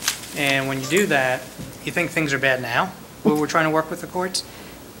 And when you do that, you think things are bad now, when we're trying to work with the courts?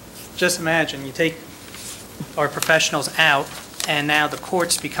 Just imagine, you take our professionals out, and now the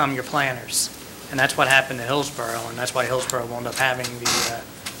courts become your planners. And that's what happened to Hillsborough, and that's why Hillsborough wound up having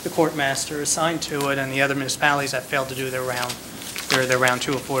the court master assigned to it, and the other municipalities that failed to do their round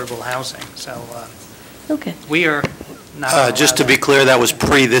 2 affordable housing. So Okay. we are not gonna Just to allow be that. clear, that was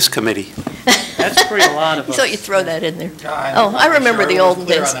pre this committee. That's pretty a lot of You us. thought you'd throw that in there. I Oh, I remember sure the was olden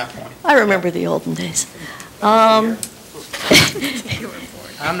clear days. on that point. I remember the olden days. I'm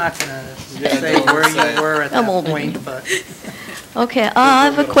not going to say where you were at I'm that older than point, you. but Okay, I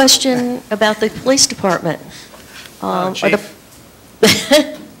have a question about the police department. Are the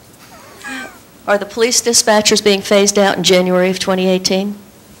are the police dispatchers being phased out in January of 2018?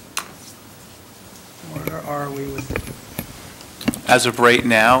 where are we with As of right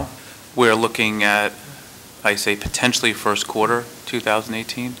now, we're looking at, I say, potentially first quarter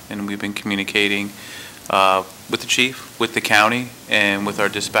 2018, and we've been communicating with the chief, with the county, and with our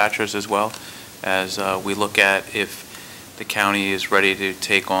dispatchers as well, as we look at if the county is ready to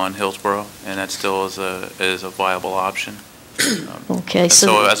take on Hillsborough, and that still is a viable option. Okay,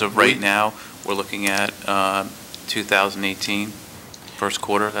 So as of right now, we're looking at 2018, first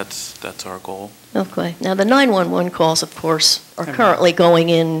quarter. That's our goal. Okay, now the 911 calls, of course, are currently going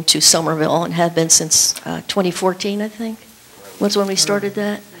into Somerville and have been since 2014, I think, was when we started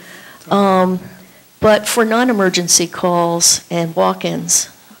that. But for non-emergency calls and walk-ins,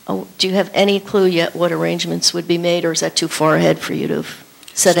 do you have any clue yet what arrangements would be made, or is that too far ahead for you to have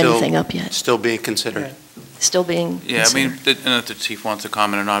set anything up yet? Still being considered. Still being Yeah, I mean, considered? I don't know if the chief wants to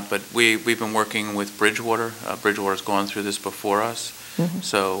comment or not, but we've been working with Bridgewater. Bridgewater's gone through this before us. Mhm.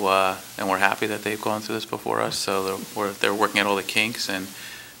 So, and we're happy that they've gone through this before us, so they're working out all the kinks, and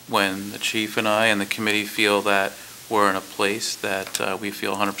when the chief and I and the committee feel that we're in a place that we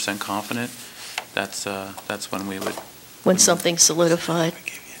feel 100% confident, that's when we would. When something's solidified,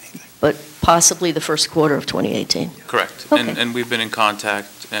 but possibly the first quarter of 2018? Correct. Okay. And we've been in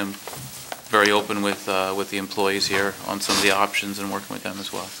contact and very open with the employees here on some of the options and working with them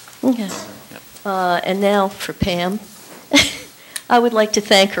as well. Okay. Yep. And now for Pam. I would like to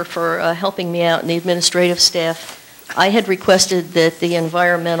thank her for helping me out and the administrative staff. I had requested that the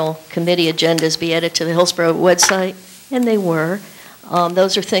environmental committee agendas be added to the Hillsborough website, and they were.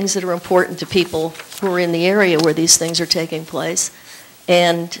 Those are things that are important to people who are in the area where these things are taking place.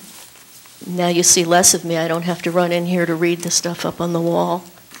 And now you see less of me. I don't have to run in here to read the stuff up on the wall.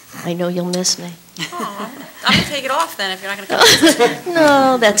 I know you'll miss me. I'm going to take it off then if you're not going to come.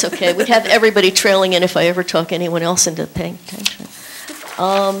 No, that's okay. We'd have everybody trailing in if I ever talk anyone else into paying attention.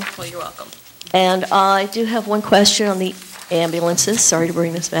 Well, you're welcome. And I do have one question on the ambulances. Sorry to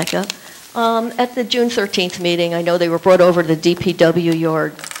bring this back up. At the June 13th meeting, I know they were brought over to the DPW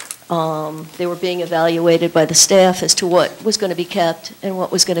yard. They were being evaluated by the staff as to what was going to be kept and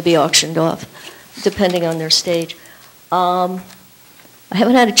what was going to be auctioned off, depending on their stage. I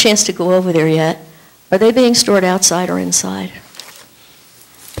haven't had a chance to go over there yet. Are they being stored outside or inside?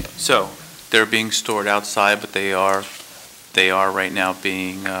 So, they're being stored outside, but they are right now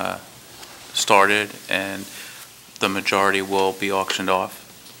being started, and the majority will be auctioned off.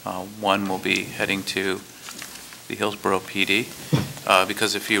 One will be heading to the Hillsborough PD,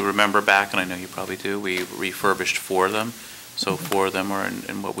 because if you remember back, and I know you probably do, we refurbished 4 of them. So 4 of them are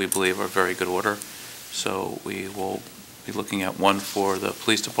in what we believe are very good order. So we will be looking at 1 for the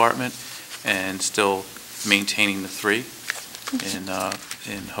police department and still maintaining the 3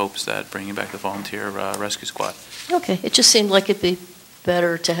 in hopes that bringing back the volunteer rescue squad. Okay, it just seemed like it'd be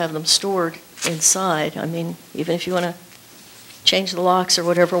better to have them stored inside. I mean, even if you want to change the locks or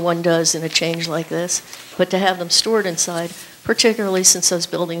whatever one does in a change like this, but to have them stored inside, particularly since those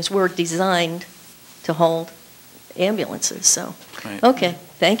buildings were designed to hold ambulances, so. Right. Okay,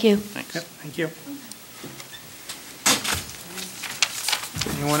 thank you. Thanks. Yep, thank you.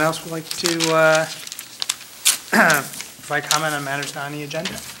 Anyone else would like to provide comment on matters not on the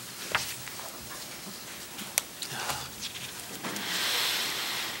agenda?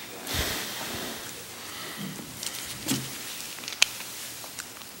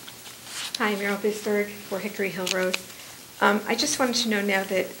 Hi, Meryl Bisberg for Hickory Hill Road. I just wanted to know now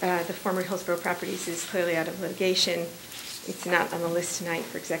that the former Hillsborough Properties is clearly out of litigation, it's not on the list tonight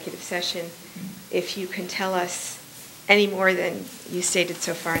for executive session, if you can tell us any more than you stated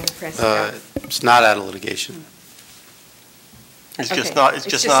so far in the press about... It's not out of litigation. It's Okay. just not, It's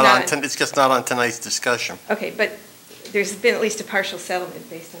just not on- it's just not on tonight's discussion. Okay, but there's been at least a partial settlement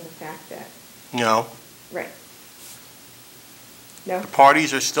based on the fact that... No. Right. No? The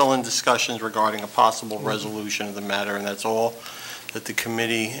parties are still in discussions regarding a possible resolution of the matter, and that's all that the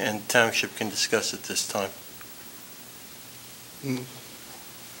committee and township can discuss at this time.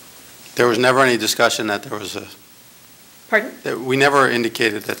 There was never any discussion that there was a... Pardon? We never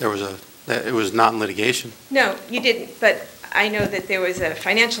indicated that That it was not in litigation. No, you didn't, but I know that there was a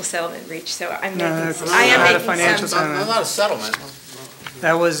financial settlement reached, so I'm No, making, it's I am not a making financial some. settlement. Not a settlement.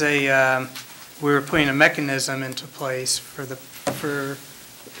 That was we were putting a mechanism into place for the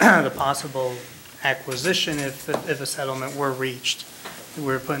possible acquisition if a settlement were reached. We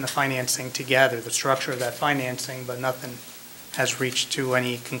were putting the financing together, the structure of that financing, but nothing has reached to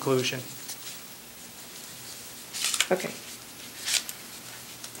any conclusion. Okay.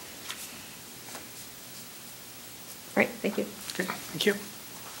 All right, thank you. Okay, thank you.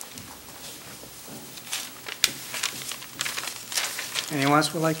 Anyone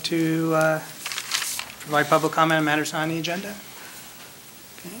else would like to provide public comment on matters on the agenda?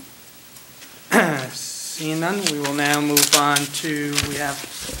 Okay. Seeing none, we will now move on to, we have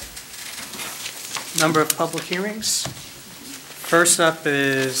a number of public hearings. First up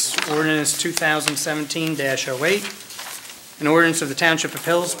is ordinance 2017-08, an ordinance of the Township of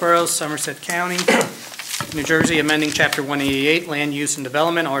Hillsborough, Somerset County, New Jersey, amending Chapter 188, Land Use and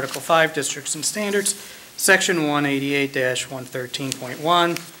Development, Article 5, Districts and Standards, Section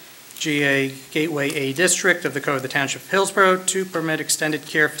 188-113.1, GA Gateway A District of the Code of the Township of Hillsborough to permit extended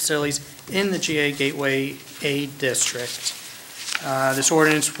care facilities in the GA Gateway A District. This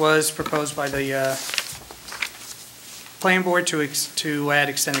ordinance was proposed by the Planning Board to add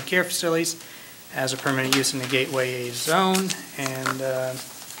extended care facilities as a permanent use in the Gateway A zone. And do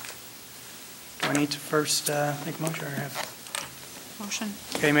I need to first make a motion or have? Motion.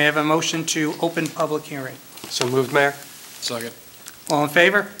 Okay, may I have a motion to open public hearing? So moved, Mayor. Second. All in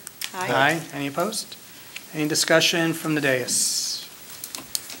favor? Aye. Any opposed? Any discussion from the dais?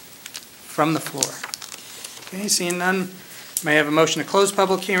 From the floor? Okay, seeing none, may I have a motion to close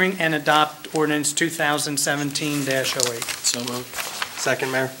public hearing and adopt ordinance 2017-08? So moved.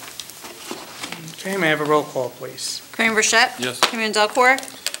 Second, Mayor. Okay, may I have a roll call, please? Committeeman Burchett? Yes. Committeeman Delacorte?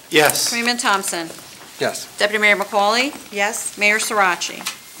 Yes. Committeeman Thompson? Yes. Deputy Mayor McCauley? Yes? Mayor Sarachi?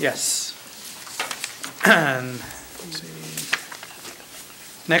 Yes. And, let's see.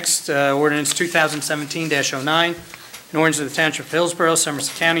 Next, ordinance 2017-09, an ordinance of the Township of Hillsborough,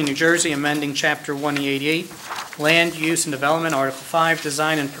 Somerset County, New Jersey, amending Chapter 188, Land Use and Development, Article 5,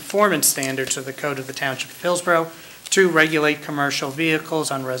 Design and Performance Standards of the Code of the Township of Hillsborough to regulate commercial vehicles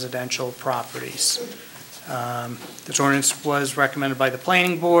on residential properties. This ordinance was recommended by the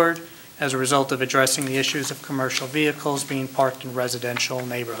Planning Board as a result of addressing the issues of commercial vehicles being parked in residential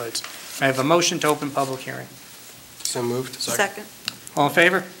neighborhoods. May I have a motion to open public hearing? So moved. Second. All in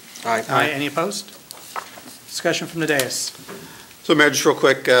favor? Aye. Any opposed? Discussion from the dais. So, Mayor, just real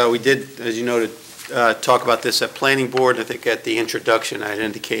quick, we did, as you noted, talk about this at Planning Board. I think at the introduction, I had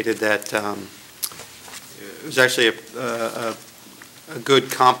indicated that it was actually a good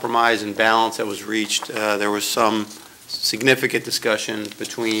compromise and balance that was reached. There was some significant discussion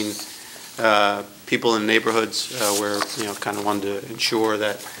between people in neighborhoods where, kind of wanted to ensure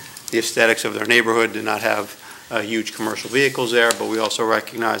that the aesthetics of their neighborhood did not have huge commercial vehicles there, but we also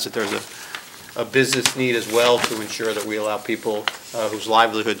recognize that there's a business need as well to ensure that we allow people whose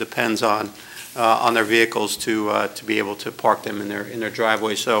livelihood depends on their vehicles to be able to park them in their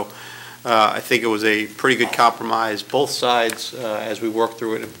driveway. So I think it was a pretty good compromise. Both sides, as we worked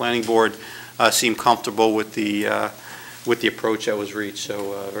through it in Planning Board, seemed comfortable with the approach that was reached.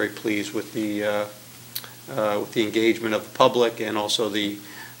 So very pleased with the engagement of the public and also the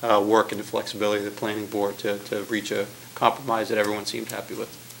work and the flexibility of the Planning Board to reach a compromise that everyone seemed happy with.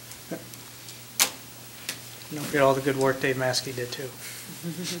 Don't forget all the good work Dave Maskey did, too.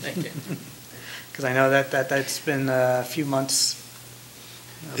 Thank you. Because I know that's been a few months.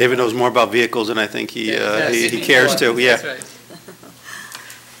 David knows more about vehicles than I think he cares to, yeah. That's right.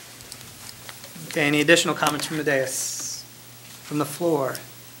 Okay, any additional comments from the dais? From the floor?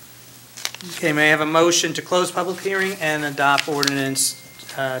 Okay, may I have a motion to close public hearing and adopt ordinance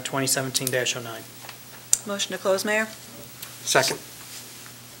 2017-09? Motion to close, Mayor? Second.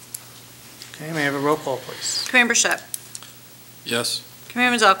 Okay, may I have a roll call, please? Committeeman Burchett? Yes.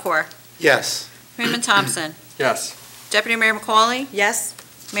 Committeeman Delacorte? Yes. Committeeman Thompson? Yes. Deputy Mayor McCauley? Yes?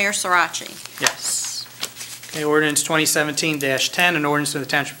 Mayor Sarachi? Yes. Okay, ordinance 2017-10, an ordinance of the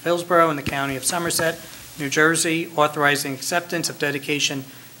Township of Hillsborough in the County of Somerset, New Jersey, authorizing acceptance of dedication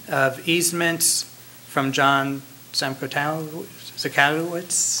of easements from John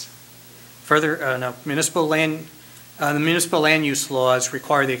Zakatowicz. Further, municipal land, the municipal land use laws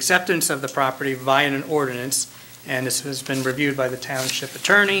require the acceptance of the property via an ordinance, and this has been reviewed by the township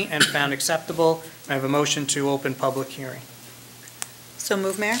attorney and found acceptable. I have a motion to open public hearing. So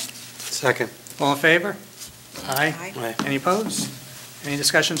move, Mayor? Second. All in favor? Aye. Aye. Any opposed? Any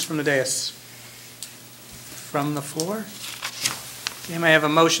discussions from the dais? From the floor? Okay, may I have a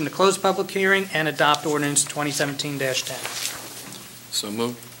motion to close public hearing and adopt ordinance 2017-10? So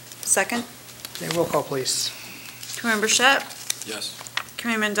moved. Second? Okay, roll call, please. Committeemember Shep, Yes.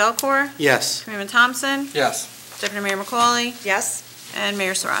 Committeeman Delcor, Yes. Committeeman Thompson, Yes. Deputy Mayor McCauley, Yes? and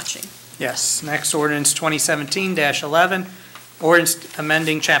Mayor Sarachi. Yes. Next, ordinance 2017-11, ordinance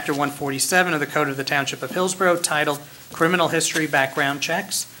amending Chapter 147 of the Code of the Township of Hillsborough titled Criminal History Background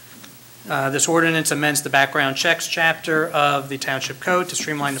Checks. This ordinance amends the background checks chapter of the Township Code to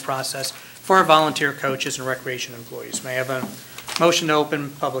streamline the process for our volunteer coaches and recreation employees. May I have a motion to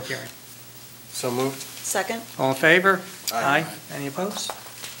open public hearing? So moved. Second? All in favor? Aye. Any opposed?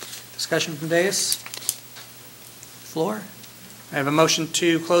 Discussion from dais? Floor? I have a motion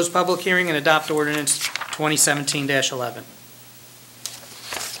to close public hearing and adopt ordinance 2017-11.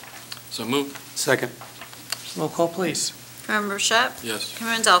 So moved. Second. Roll call, please. Committeemember Shep, Yes.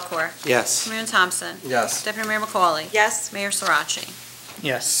 Committeeman Delcor, Yes. Committeeman Thompson, Yes. Deputy Mayor McCauley, Yes? Mayor Sarachi.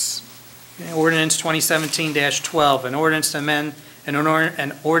 Yes. Okay, ordinance 2017-12, an ordinance to amend an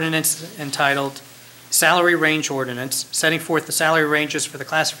ordinance entitled Salary Range Ordinance, setting forth the salary ranges for the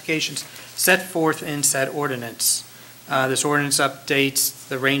classifications set forth in said ordinance. This ordinance updates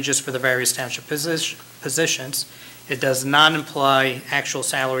the ranges for the various township positions. It does not imply actual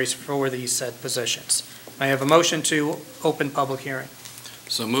salaries for these said positions. May I have a motion to open public hearing?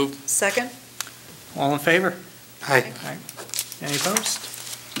 So moved. Second? All in favor? Aye. Any opposed?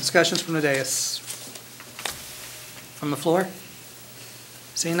 Discussions from the dais? From the floor?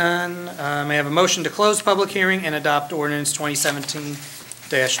 See none, may I have a motion to close public hearing and adopt ordinance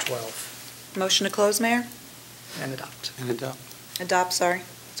 2017-12? Motion to close, Mayor? And adopt. And adopt. Adopt, sorry.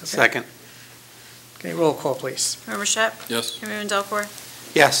 It's okay. Second. Okay, roll call, please. Committeemember Shep, Yes. Committeeman Delcor,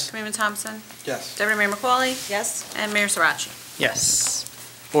 Yes. Committeeman Thompson, Yes. Deputy Mayor McCauley, Yes? and Mayor Sarachi. Yes.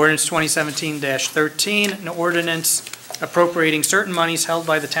 Ordinance 2017-13, an ordinance appropriating certain monies held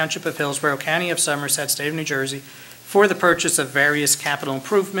by the Township of Hillsborough, County of Somerset, State of New Jersey, for the purchase of various capital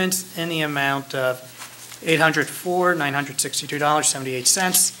improvements in the amount of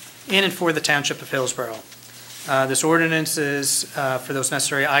 $804,962.78 in and for the Township of Hillsborough. This ordinance is, for those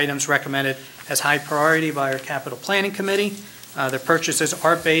necessary items, recommended as high priority by our Capital Planning Committee. The purchases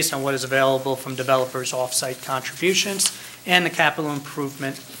are based on what is available from developers' off-site contributions and the Capital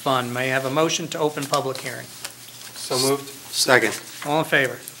Improvement Fund. May I have a motion to open public hearing? So moved. Second. All in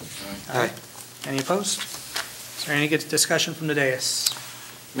favor? Aye. Any opposed? Is there any good discussion from the dais?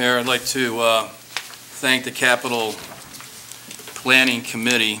 Mayor, I'd like to thank the Capital Planning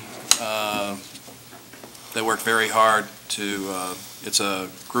Committee. They work very hard to, it's a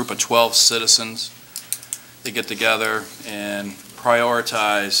group of 12 citizens. They get together and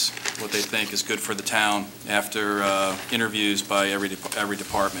prioritize what they think is good for the town after interviews by every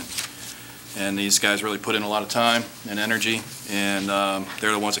department. And these guys really put in a lot of time and energy, and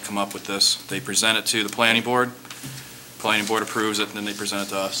they're the ones that come up with this. They present it to the planning board. Planning board approves it, and then they present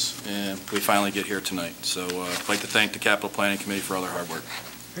it to us, and we finally get here tonight. So I'd like to thank the Capital Planning Committee for all their hard work.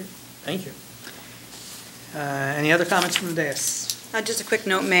 Thank you. Any other comments from the dais? Just a quick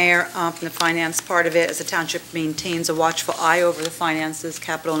note, Mayor, from the finance part of it, as the township maintains a watchful eye over the finances,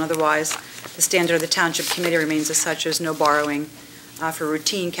 capital and otherwise, the standard of the township committee remains as such as no borrowing for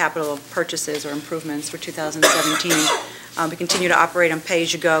routine capital purchases or improvements for 2017. We continue to operate on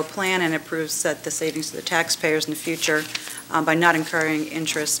pay-as-you-go plan and approves that the savings to the taxpayers in the future by not incurring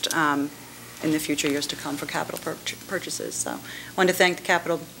interest in the future years to come for capital purchases. So I wanted to thank the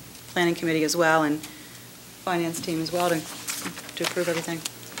Capital Planning Committee as well and Finance team as well to approve everything.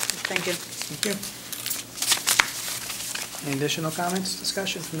 Thank you. Thank you. Any additional comments,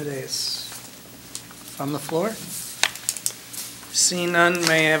 discussion from the dais? From the floor? Seeing none,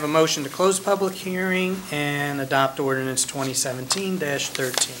 may I have a motion to close public hearing and adopt ordinance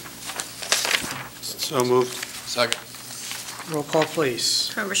 2017-13? So moved. Second. Roll call,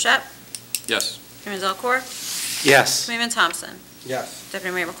 please. Committeemember Shep, Yes. Committeeman Delcor, Yes. Committeeman Thompson, Yes.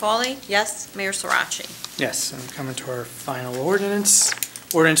 Deputy Mayor McCauley, Yes? Mayor Sarachi. Yes, and coming to our final ordinance.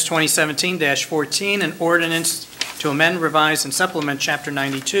 Ordinance 2017-14, an ordinance to amend, revise, and supplement Chapter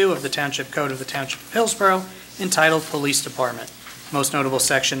 92 of the Township Code of the Township of Hillsborough entitled Police Department. Most notable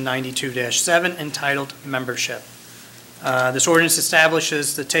Section 92-7 entitled Membership. This ordinance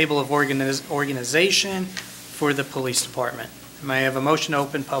establishes the table of organization for the police department. May I have a motion to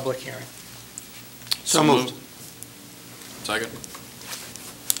open public hearing? So moved. Second.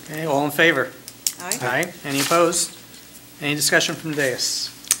 Okay, all in favor? Aye. Aye. Any opposed? Any discussion from the dais?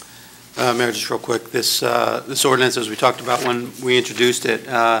 Mayor, just real quick, this ordinance, as we talked about when we introduced it,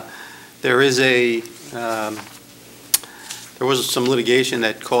 there is a there was some litigation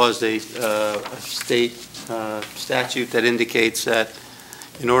that caused a state statute that indicates that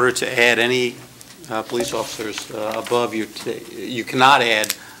in order to add any police officers above you cannot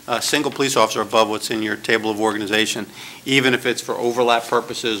add a single police officer above what's in your table of organization, even if it's for overlap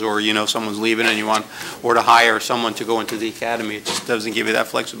purposes or, you know, someone's leaving and you want, or to hire someone to go into the academy. It just doesn't give you that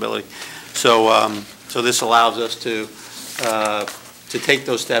flexibility. So, so this allows us to take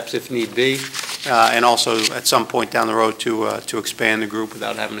those steps if need be, and also at some point down the road to expand the group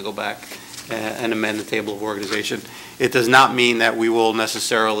without having to go back and amend the table of organization. It does not mean that we will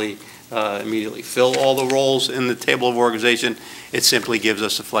necessarily immediately fill all the roles in the table of organization. It simply gives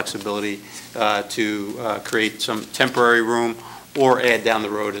us the flexibility to create some temporary room or add down the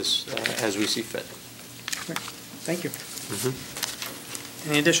road as we see fit. Thank you.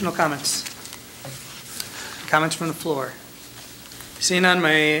 Any additional comments? Comments from the floor? Seeing none,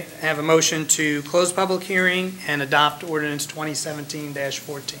 may I have a motion to close public hearing and adopt ordinance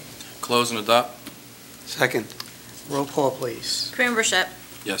 2017-14? Close and adopt? Second. Roll call, please. Committeeman Burchett.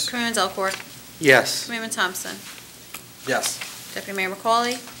 Yes. Committeeman Delcourt. Yes. Committeeman Thompson. Yes. Deputy Mayor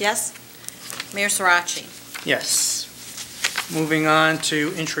McCauley. Yes? Mayor Sarachi. Yes. Moving on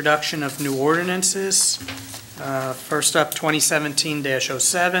to introduction of new ordinances. First up,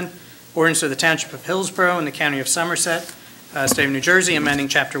 2017-07, ordinance of the Township of Hillsborough in the County of Somerset, State of New Jersey, amending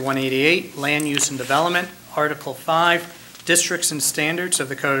Chapter 188, Land Use and Development, Article 5, Districts and Standards of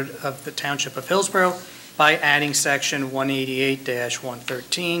the Code of the Township of Hillsborough by adding Section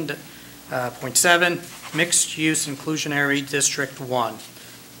 188-113.7, Mixed Use Inclusionary District 1.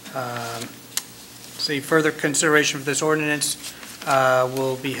 See, further consideration of this ordinance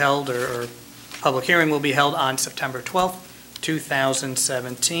will be held, or public hearing will be held on September 12th,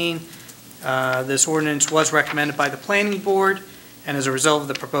 2017. This ordinance was recommended by the Planning Board, and as a result of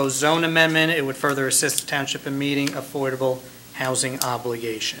the proposed zone amendment, it would further assist the township in meeting affordable housing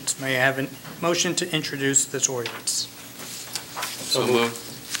obligations. May I have a motion to introduce this ordinance? So moved.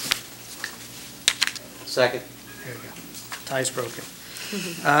 Second. There we go. Tie's broken.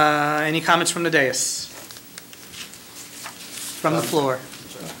 Any comments from the dais? From the floor?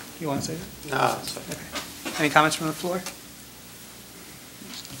 You want to say that? No, it's okay. Any comments from the floor?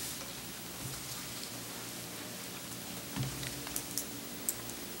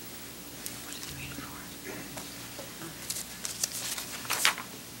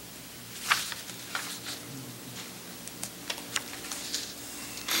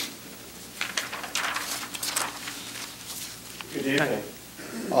 Good evening.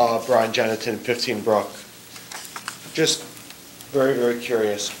 Brian Jeniton, 15 Brook. Just very, very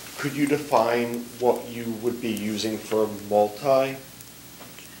curious, could you define what you would be using for multi?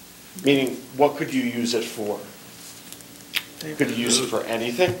 Meaning, what could you use it for? Could you use it for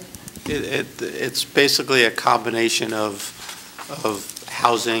anything? It's basically a combination of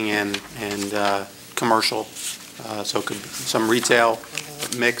housing and commercial. So it could be some retail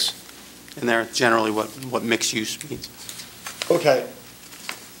mix in there. Generally what mixed use means. Okay.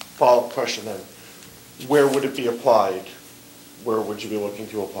 Follow-up question then. Where would it be applied? Where would you be looking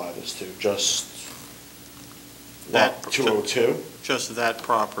to apply this to? Just That 202? Just that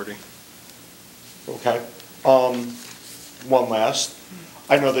property. Okay. One last.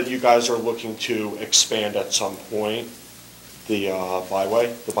 I know that you guys are looking to expand at some point the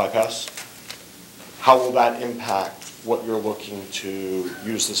byway, the bypass. How will that impact what you're looking to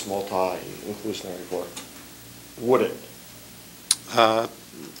use this multi-inclusionary for? Would it?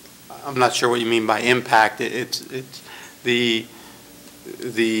 I'm not sure what you mean by impact. It's the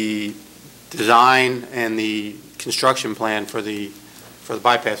design and the construction plan for the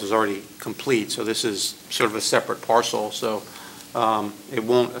bypass is already complete. So this is sort of a separate parcel. So it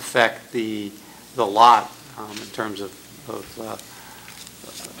won't affect the lot in terms of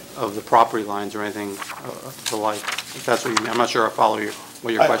the property lines or anything of the like. If that's what you mean. I'm not sure I follow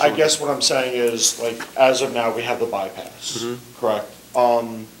what your question I guess what I'm saying is, like, as of now, we have the bypass, correct?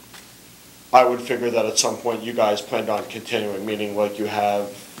 I would figure that at some point you guys planned on continuing, meaning like you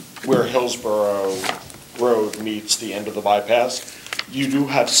have where Hillsborough Road meets the end of the bypass. You do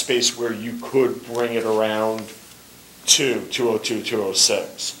have space where you could bring it around to 202,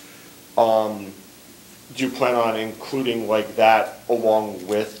 206. Do you plan on including like that along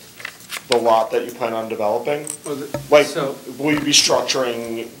with the lot that you plan on developing? Like, will you be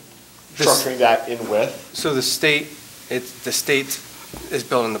structuring that in with? So the state is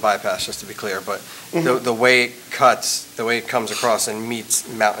building the bypass, just to be clear, but the way it cuts, the way it comes across and meets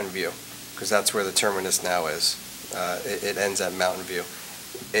Mountain View, because that's where the terminus now is. It ends at Mountain View.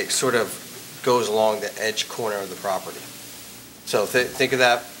 It sort of goes along the edge corner of the property. So think of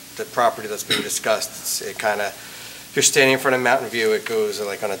that, the property that's being discussed, it kind of If you're standing in front of Mountain View, it goes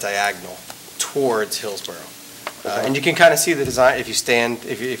like on a diagonal towards Hillsborough. And you can kind of see the design if you stand,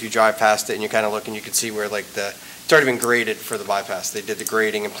 if you drive past it and you kind of look and you can see where like it's already been graded for the bypass. They did the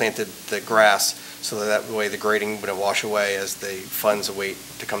grading and planted the grass so that way the grading wouldn't wash away as the funds await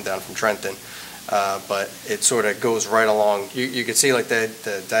to come down from Trenton. But it sort of goes right along. You can see like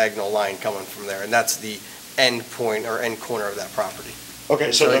the diagonal line coming from there, and that's the end point or end corner of that property.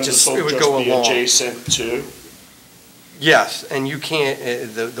 Okay, so then this will just be adjacent to? Yes, and you can't,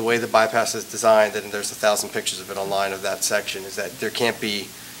 the way the bypass is designed, and there's 1,000 pictures of it online of that section, is that there can't be,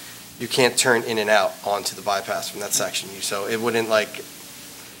 you can't turn in and out onto the bypass from that section. So it wouldn't like.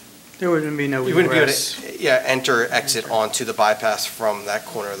 There wouldn't be no. You wouldn't be able to, enter or exit onto the bypass from that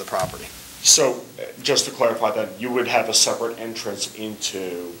corner of the property. So just to clarify that, you would have a separate entrance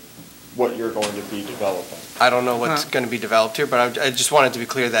into what you're going to be developing? I don't know what's going to be developed here, but I just wanted to be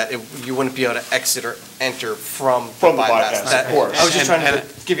clear that you wouldn't be able to exit or enter from the bypass. Of course. I was just trying to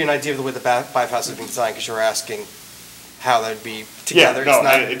give you an idea of the way the bypass has been designed, because you were asking how that would be together. Yeah, no, it's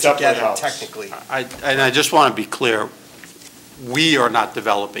not it definitely together helps. technically. And I just want to be clear, we are not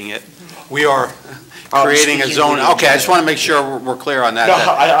developing it. We are creating a zone. Okay, I just want to make sure we're clear on that. No,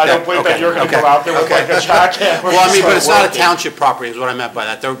 I don't believe that you're going to go out there with like a jackhammer. Well, I mean, but it's not a township property is what I meant by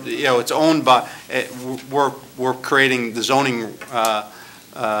that. It's owned by, we're creating the zoning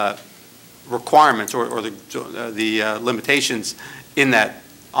requirements or the limitations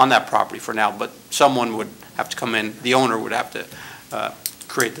on that property for now, but someone would have to come in, the owner would have to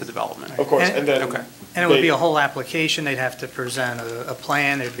create the development. Of course, and then. Okay. And it would be a whole application. They'd have to present a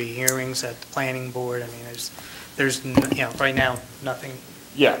plan. There'd be hearings at the planning board. I mean, there's right now, nothing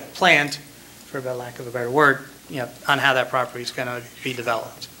planned, for the lack of a better word, on how that property is going to be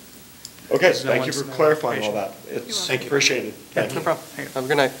developed. Okay, thank you for clarifying all that. It's appreciated. Thank you. No problem. Have a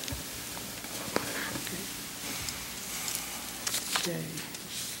good night. Okay.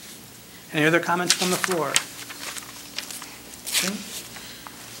 Any other comments from the floor? Okay.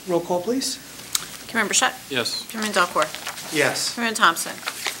 Roll call, please. Councilmember Bichette? Yes. Councilmember Delcor? Yes. Councilmember Thompson?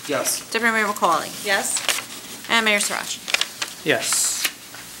 Yes. Deputy Mayor McCauley? Yes? And Mayor Sarachi? Yes.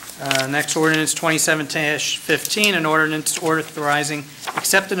 Next ordinance, 27-15, an ordinance authorizing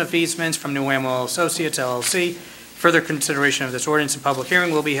acceptance of easements from New Amwell Associates LLC. Further consideration of this ordinance and public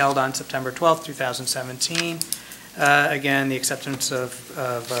hearing will be held on September 12th, 2017. Again, the acceptance of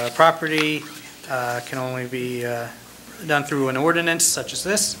property can only be done through an ordinance such as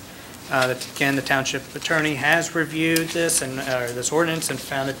this. Again, the township attorney has reviewed this and this ordinance and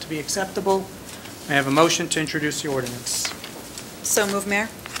found it to be acceptable. May I have a motion to introduce the ordinance? So move, Mayor.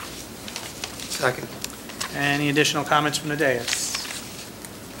 Second. Any additional comments from the dais?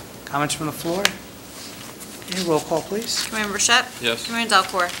 Comments from the floor? Okay, roll call, please. Councilmember Bichette? Yes. Councilmember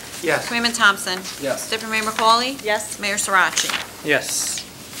Delcor? Yes. Councilmember Thompson? Yes. Deputy Mayor McCauley? Yes? Mayor Sarachi? Yes.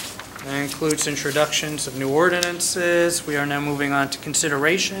 That includes introductions of new ordinances. We are now moving on to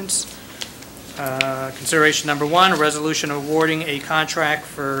considerations. Consideration number one, a resolution awarding a contract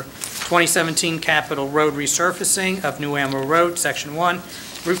for 2017 Capitol Road resurfacing of New Amwell Road, Section 1,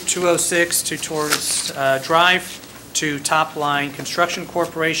 Route 206 to Torres Drive to Top Line Construction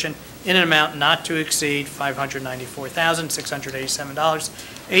Corporation in an amount not to exceed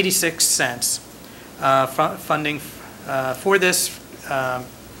 $594,687.86. Funding for this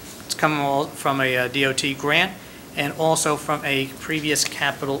it's coming from a DOT grant and also from a previous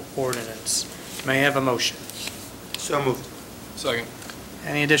capital ordinance. May I have a motion? So moved. Second.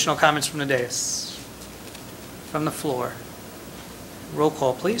 Any additional comments from the dais? From the floor? Roll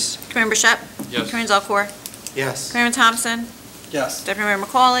call, please. Councilmember Bichette? Yes. Councilmember Delcor? Yes. Councilmember Thompson? Yes. Deputy Mayor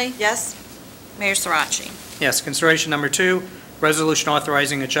McCauley? Yes? Mayor Sarachi? Yes, consideration number two, resolution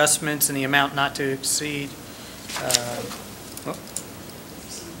authorizing adjustments in the amount not to exceed,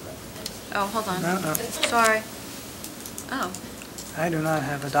 Oh, hold on. No. Sorry. Oh, I do not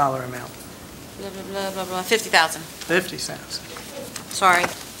have a dollar amount, blah, blah, blah, blah, blah, 50,000. 50 cents. Sorry.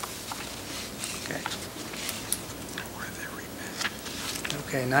 Okay.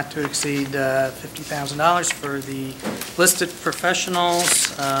 Okay, not to exceed $50,000 for the listed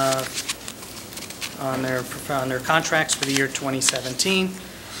professionals on their contracts for the year 2017.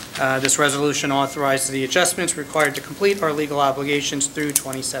 This resolution authorizes the adjustments required to complete our legal obligations through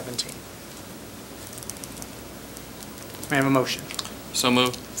 2017. May I have a motion? So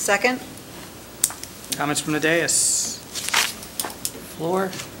moved. Second? Comments from the dais?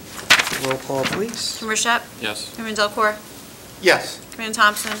 Floor? Roll call, please. Councilmember Bichette? Yes. Councilmember Delcor? Yes. Councilmember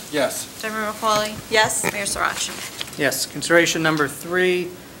Thompson? Yes. Deputy Mayor McCauley? Yes? Mayor Sarachi? Yes. Consideration number three,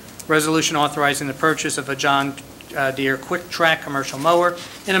 resolution authorizing the purchase of a John Deere Quick Track Commercial Mower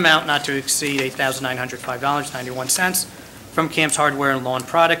in amount not to exceed $8,905.91 from Camp's Hardware and Lawn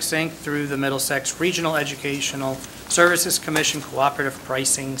Products, Inc. through the Middlesex Regional Educational Services Commission Cooperative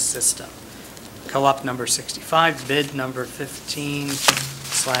Pricing System. Co-op number 65, bid number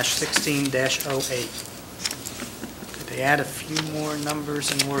 15/16-08. Could they add a few more numbers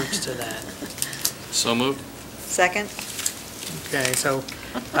and words to that? So moved. Second? Okay, so,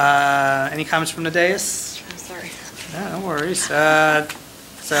 any comments from the dais? I'm sorry. No worries. So,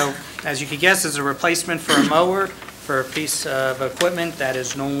 as you can guess, it's a replacement for a mower for a piece of equipment that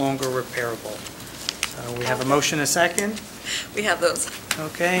is no longer repairable. So we have a motion, a second. We have those.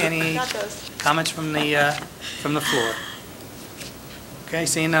 Okay, any Got those. comments from the floor? Okay,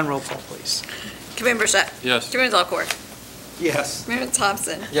 seeing none, roll call, please. Committeeman Burchett. Yes. Committeeman Delacorte. Yes. Committeeman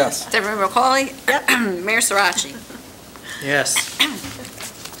Thompson. Yes. Deputy Mayor McCauley. Yep. Mayor Sarachi. Yes.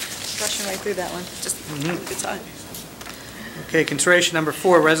 Rushing right through that one. Just Mhm. good time. Okay, consideration number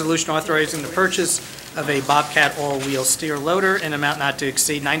 4, resolution authorizing the purchase of a Bobcat all-wheel steer loader in amount not to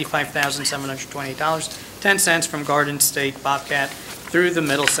exceed $95,728.10 from Garden State Bobcat through the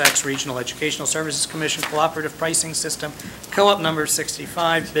Middlesex Regional Educational Services Commission Cooperative Pricing System, co-op number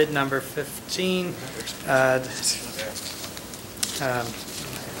 65, bid number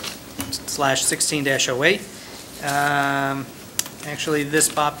 15/16-08. Actually, this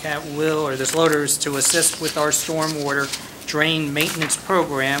Bobcat this loader is to assist with our stormwater drain maintenance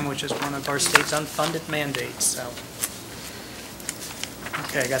program, which is one of our state's unfunded mandates, so.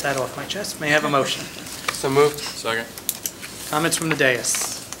 Okay, I got that off my chest. May I have a motion? So moved. Second. Comments from the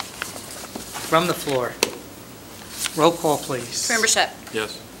dais? From the floor? Roll call, please. Committeeman Burchett.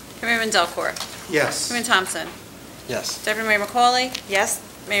 Yes. Committeeman Delacorte. Yes. Committeeman Thompson. Yes. Deputy Mayor McCauley. Yes?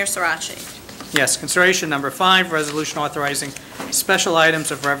 Mayor Sarachi. Yes, consideration number 5, resolution authorizing special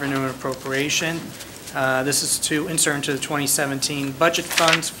items of revenue and appropriation. This is to insert into the 2017 budget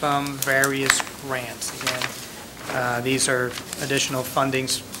funds from various grants. Again, these are additional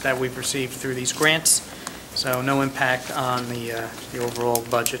fundings that we've received through these grants, so no impact on the overall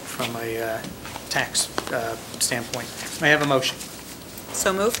budget from a tax standpoint. May I have a motion?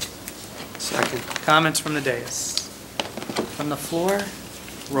 So moved? Second. Comments from the dais? From the floor?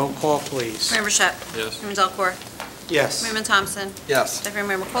 Roll call, please. Committeeman Burchett. Yes. Committeeman Delacorte. Yes. Committeeman Thompson. Yes. Deputy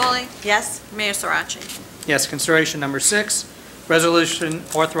Mayor McCauley. Yes? Mayor Sarachi. Yes, consideration number 6, resolution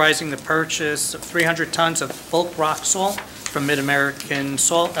authorizing the purchase of 300 tons of bulk rock salt from Mid-American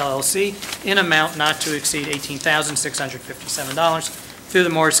Salt LLC in amount not to exceed $18,657 through the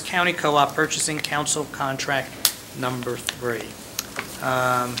Morris County Co-op Purchasing Council Contract Number 3.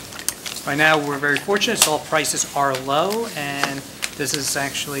 Right now, we're very fortunate, salt prices are low, and this is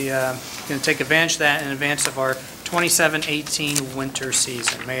actually going to take advantage of that in advance of our 27-18 winter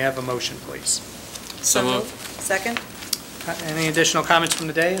season. May I have a motion, please? So moved. Second? Any additional comments from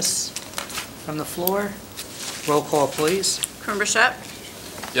the dais? From the floor? Roll call, please. Committeeman Burchett.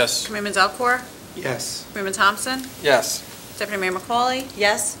 Yes. Committeeman Delacorte. Yes. Committeeman Thompson. Yes. Deputy Mayor McCauley.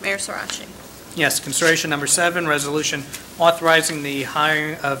 Yes? Mayor Sarachi. Yes, consideration number 7, resolution authorizing the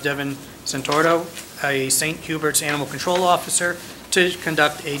hiring of Devin Santordo, a St. Hubert's Animal Control Officer, to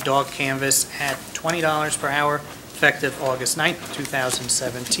conduct a dog canvass at $20 per hour, effective August 9th,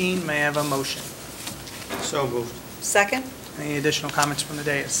 2017. May I have a motion? So moved. Second? Any additional comments from the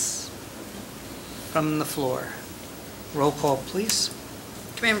dais? From the floor? Roll call, please.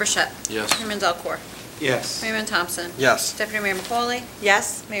 Committeeman Burchett. Yes. Committeeman Delacorte. Yes. Committeeman Thompson. Yes. Deputy Mayor McCauley.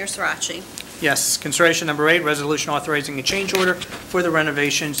 Yes? Mayor Sarachi. Yes, consideration number 8, resolution authorizing a change order for the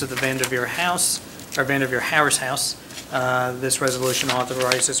renovations of the Vanderveer House, or Vanderveer Harris House. This resolution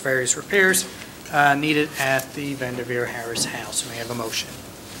authorizes various repairs needed at the Vanderveer Harris House. May I have a motion?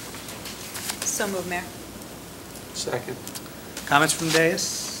 So moved, Mayor. Second. Comments from the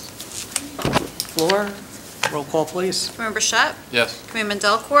dais? Floor? Roll call, please. Committeeman Burchett. Yes. Committeeman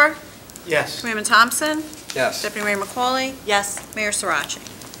Delacorte. Yes. Committeeman Thompson. Yes. Deputy Mayor McCauley. Yes? Mayor Sarachi.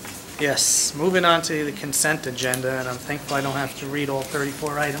 Yes, moving on to the consent agenda, and I'm thankful I don't have to read all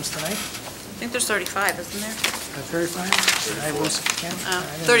 34 items tonight. I think there's 35, isn't there? 35? Did I lose the count? I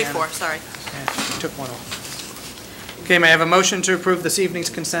didn't 34, have it. sorry. Yeah, took one off. Okay, may I have a motion to approve this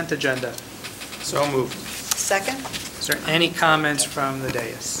evening's consent agenda? So moved. Second? Is there any comments from the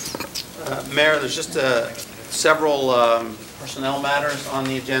dais? Mayor, there's just several personnel matters on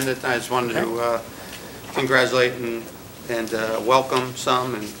the agenda. I just wanted to congratulate and welcome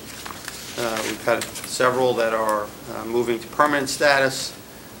some, and we've had several that are moving to permanent status.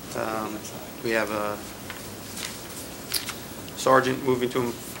 We have a sergeant moving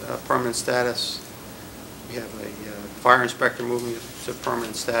to permanent status. We have a fire inspector moving to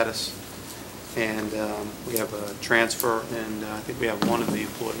permanent status. And we have a transfer, and I think we have one of the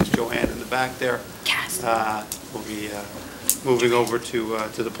employees, Joanne, in the back there. Yes. Will be moving over to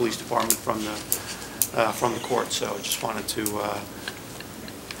the police department from the court. So I just wanted to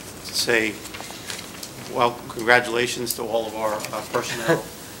say, well, congratulations to all of our personnel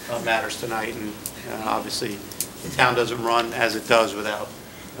matters tonight. And obviously, the town doesn't run as it does without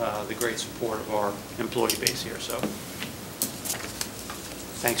the great support of our employee base here. So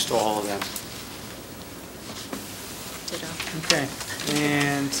thanks to all of them. Okay,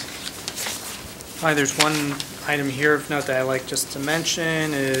 and there's one item here of note that I'd like just to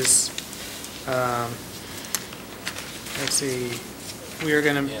mention is, let's see, we are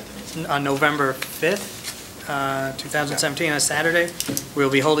going to, on November 5th, 2017, on a Saturday, we'll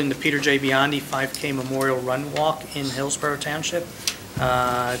be holding the Peter J. Biondi 5K Memorial Run Walk in Hillsborough Township.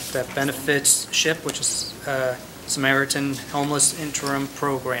 That benefits SHIP, which is Samaritan Homeless Interim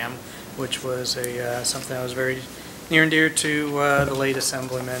Program, which was something that was very near and dear to the late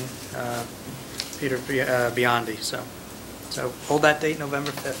Assemblyman Peter Biondi. So hold that date,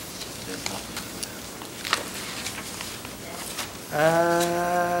 November 5th.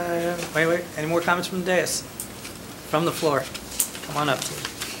 Wait. Any more comments from the dais? From the floor? Come on up, please.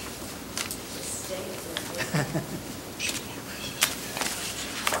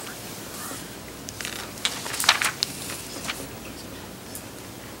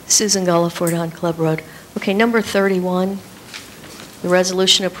 Susan Gulliford on Club Road. Okay, number 31, the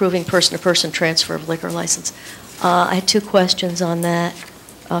resolution approving person-to-person transfer of liquor license. I had two questions on that.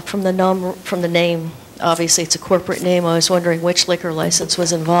 From the name, obviously it's a corporate name. I was wondering which liquor license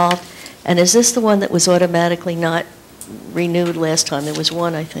was involved. And is this the one that was automatically not renewed last time? There was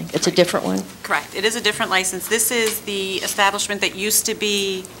one, I think. It's a different one? Correct. It is a different license. This is the establishment that used to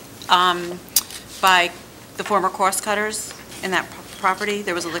be by the former cost cutters in that property.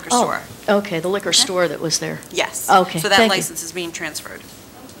 There was a liquor store. Okay, the liquor store that was there. Yes. Okay, So that thank you. license is being transferred.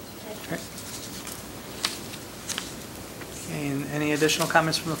 And any additional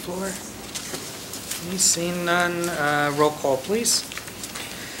comments from the floor? Seeing none, roll call, please.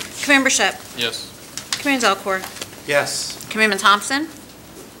 Committeeman Bichette. Yes. Committeeman Delcourt. Yes. Committeeman Thompson.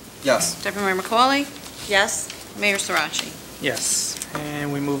 Yes. Deputy Mayor McCauley. Yes. Mayor Sarachi. Yes.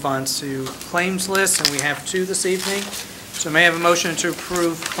 And we move on to claims list, and we have two this evening. So may I have a motion to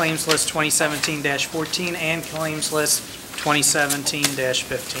approve claims list 2017-14 and claims list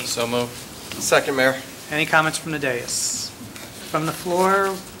 2017-15? So moved. Second, Mayor. Any comments from the dais? From the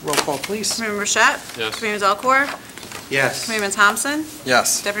floor, roll call, please. Committeeman Bichette. Yes. Committeeman Delcourt. Yes. Committeeman Thompson.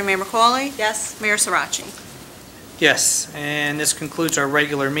 Yes. Deputy Mayor McCauley. Yes. Mayor Sarachi. Yes, and this concludes our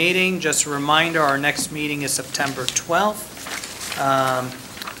regular meeting. Just a reminder, our next meeting is September 12th.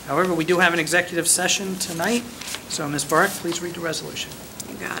 However, we do have an executive session tonight, so Ms. Barth, please read the resolution.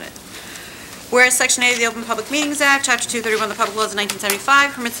 You got it. Whereas Section 8 of the Open Public Meetings Act, Chapter 231 of the Public Laws of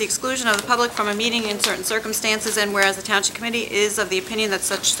 1975 permits the exclusion of the public from a meeting in certain circumstances, and whereas the Township Committee is of the opinion that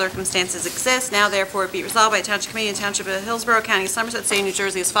such circumstances exist, now therefore be resolved by the Township Committee in the Township of Hillsborough, County of Somerset, State of New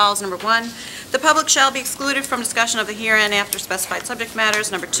Jersey as follows. Number 1, the public shall be excluded from discussion of the herein after specified subject matters.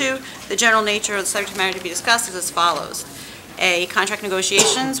 Number 2, the general nature of the subject matter to be discussed is as follows. A, contract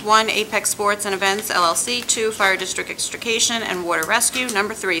negotiations. 1, Apex Sports and Events, LLC. 2, Fire District Extrication and Water Rescue.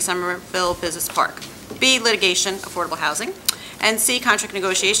 Number 3, Somerville Business Park. B, litigation, affordable housing. And C, contract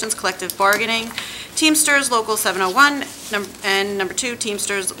negotiations, collective bargaining, Teamsters Local 701, and number 2,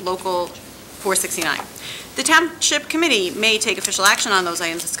 Teamsters Local 469. The Township Committee may take official action on those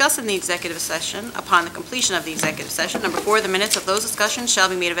items discussed in the executive session upon the completion of the executive session. Number 4, the minutes of those discussions shall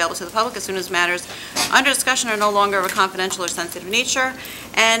be made available to the public as soon as matters under discussion are no longer of a confidential or sensitive nature.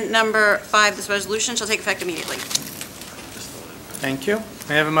 And number 5, this resolution shall take effect immediately. Thank you.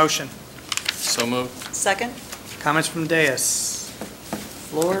 May I have a motion? So moved. Second? Comments from the dais?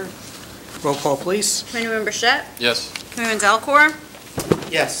 Floor? Roll call, please. Committeeman Bichette. Yes. Committeeman Delcourt.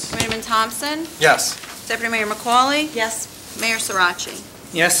 Yes. Committeeman Thompson. Yes. Deputy Mayor McCauley. Yes. Mayor Sarachi.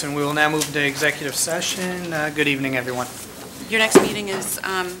 Yes, and we will now move into executive session. Good evening, everyone. Your next meeting is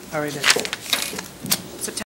All right.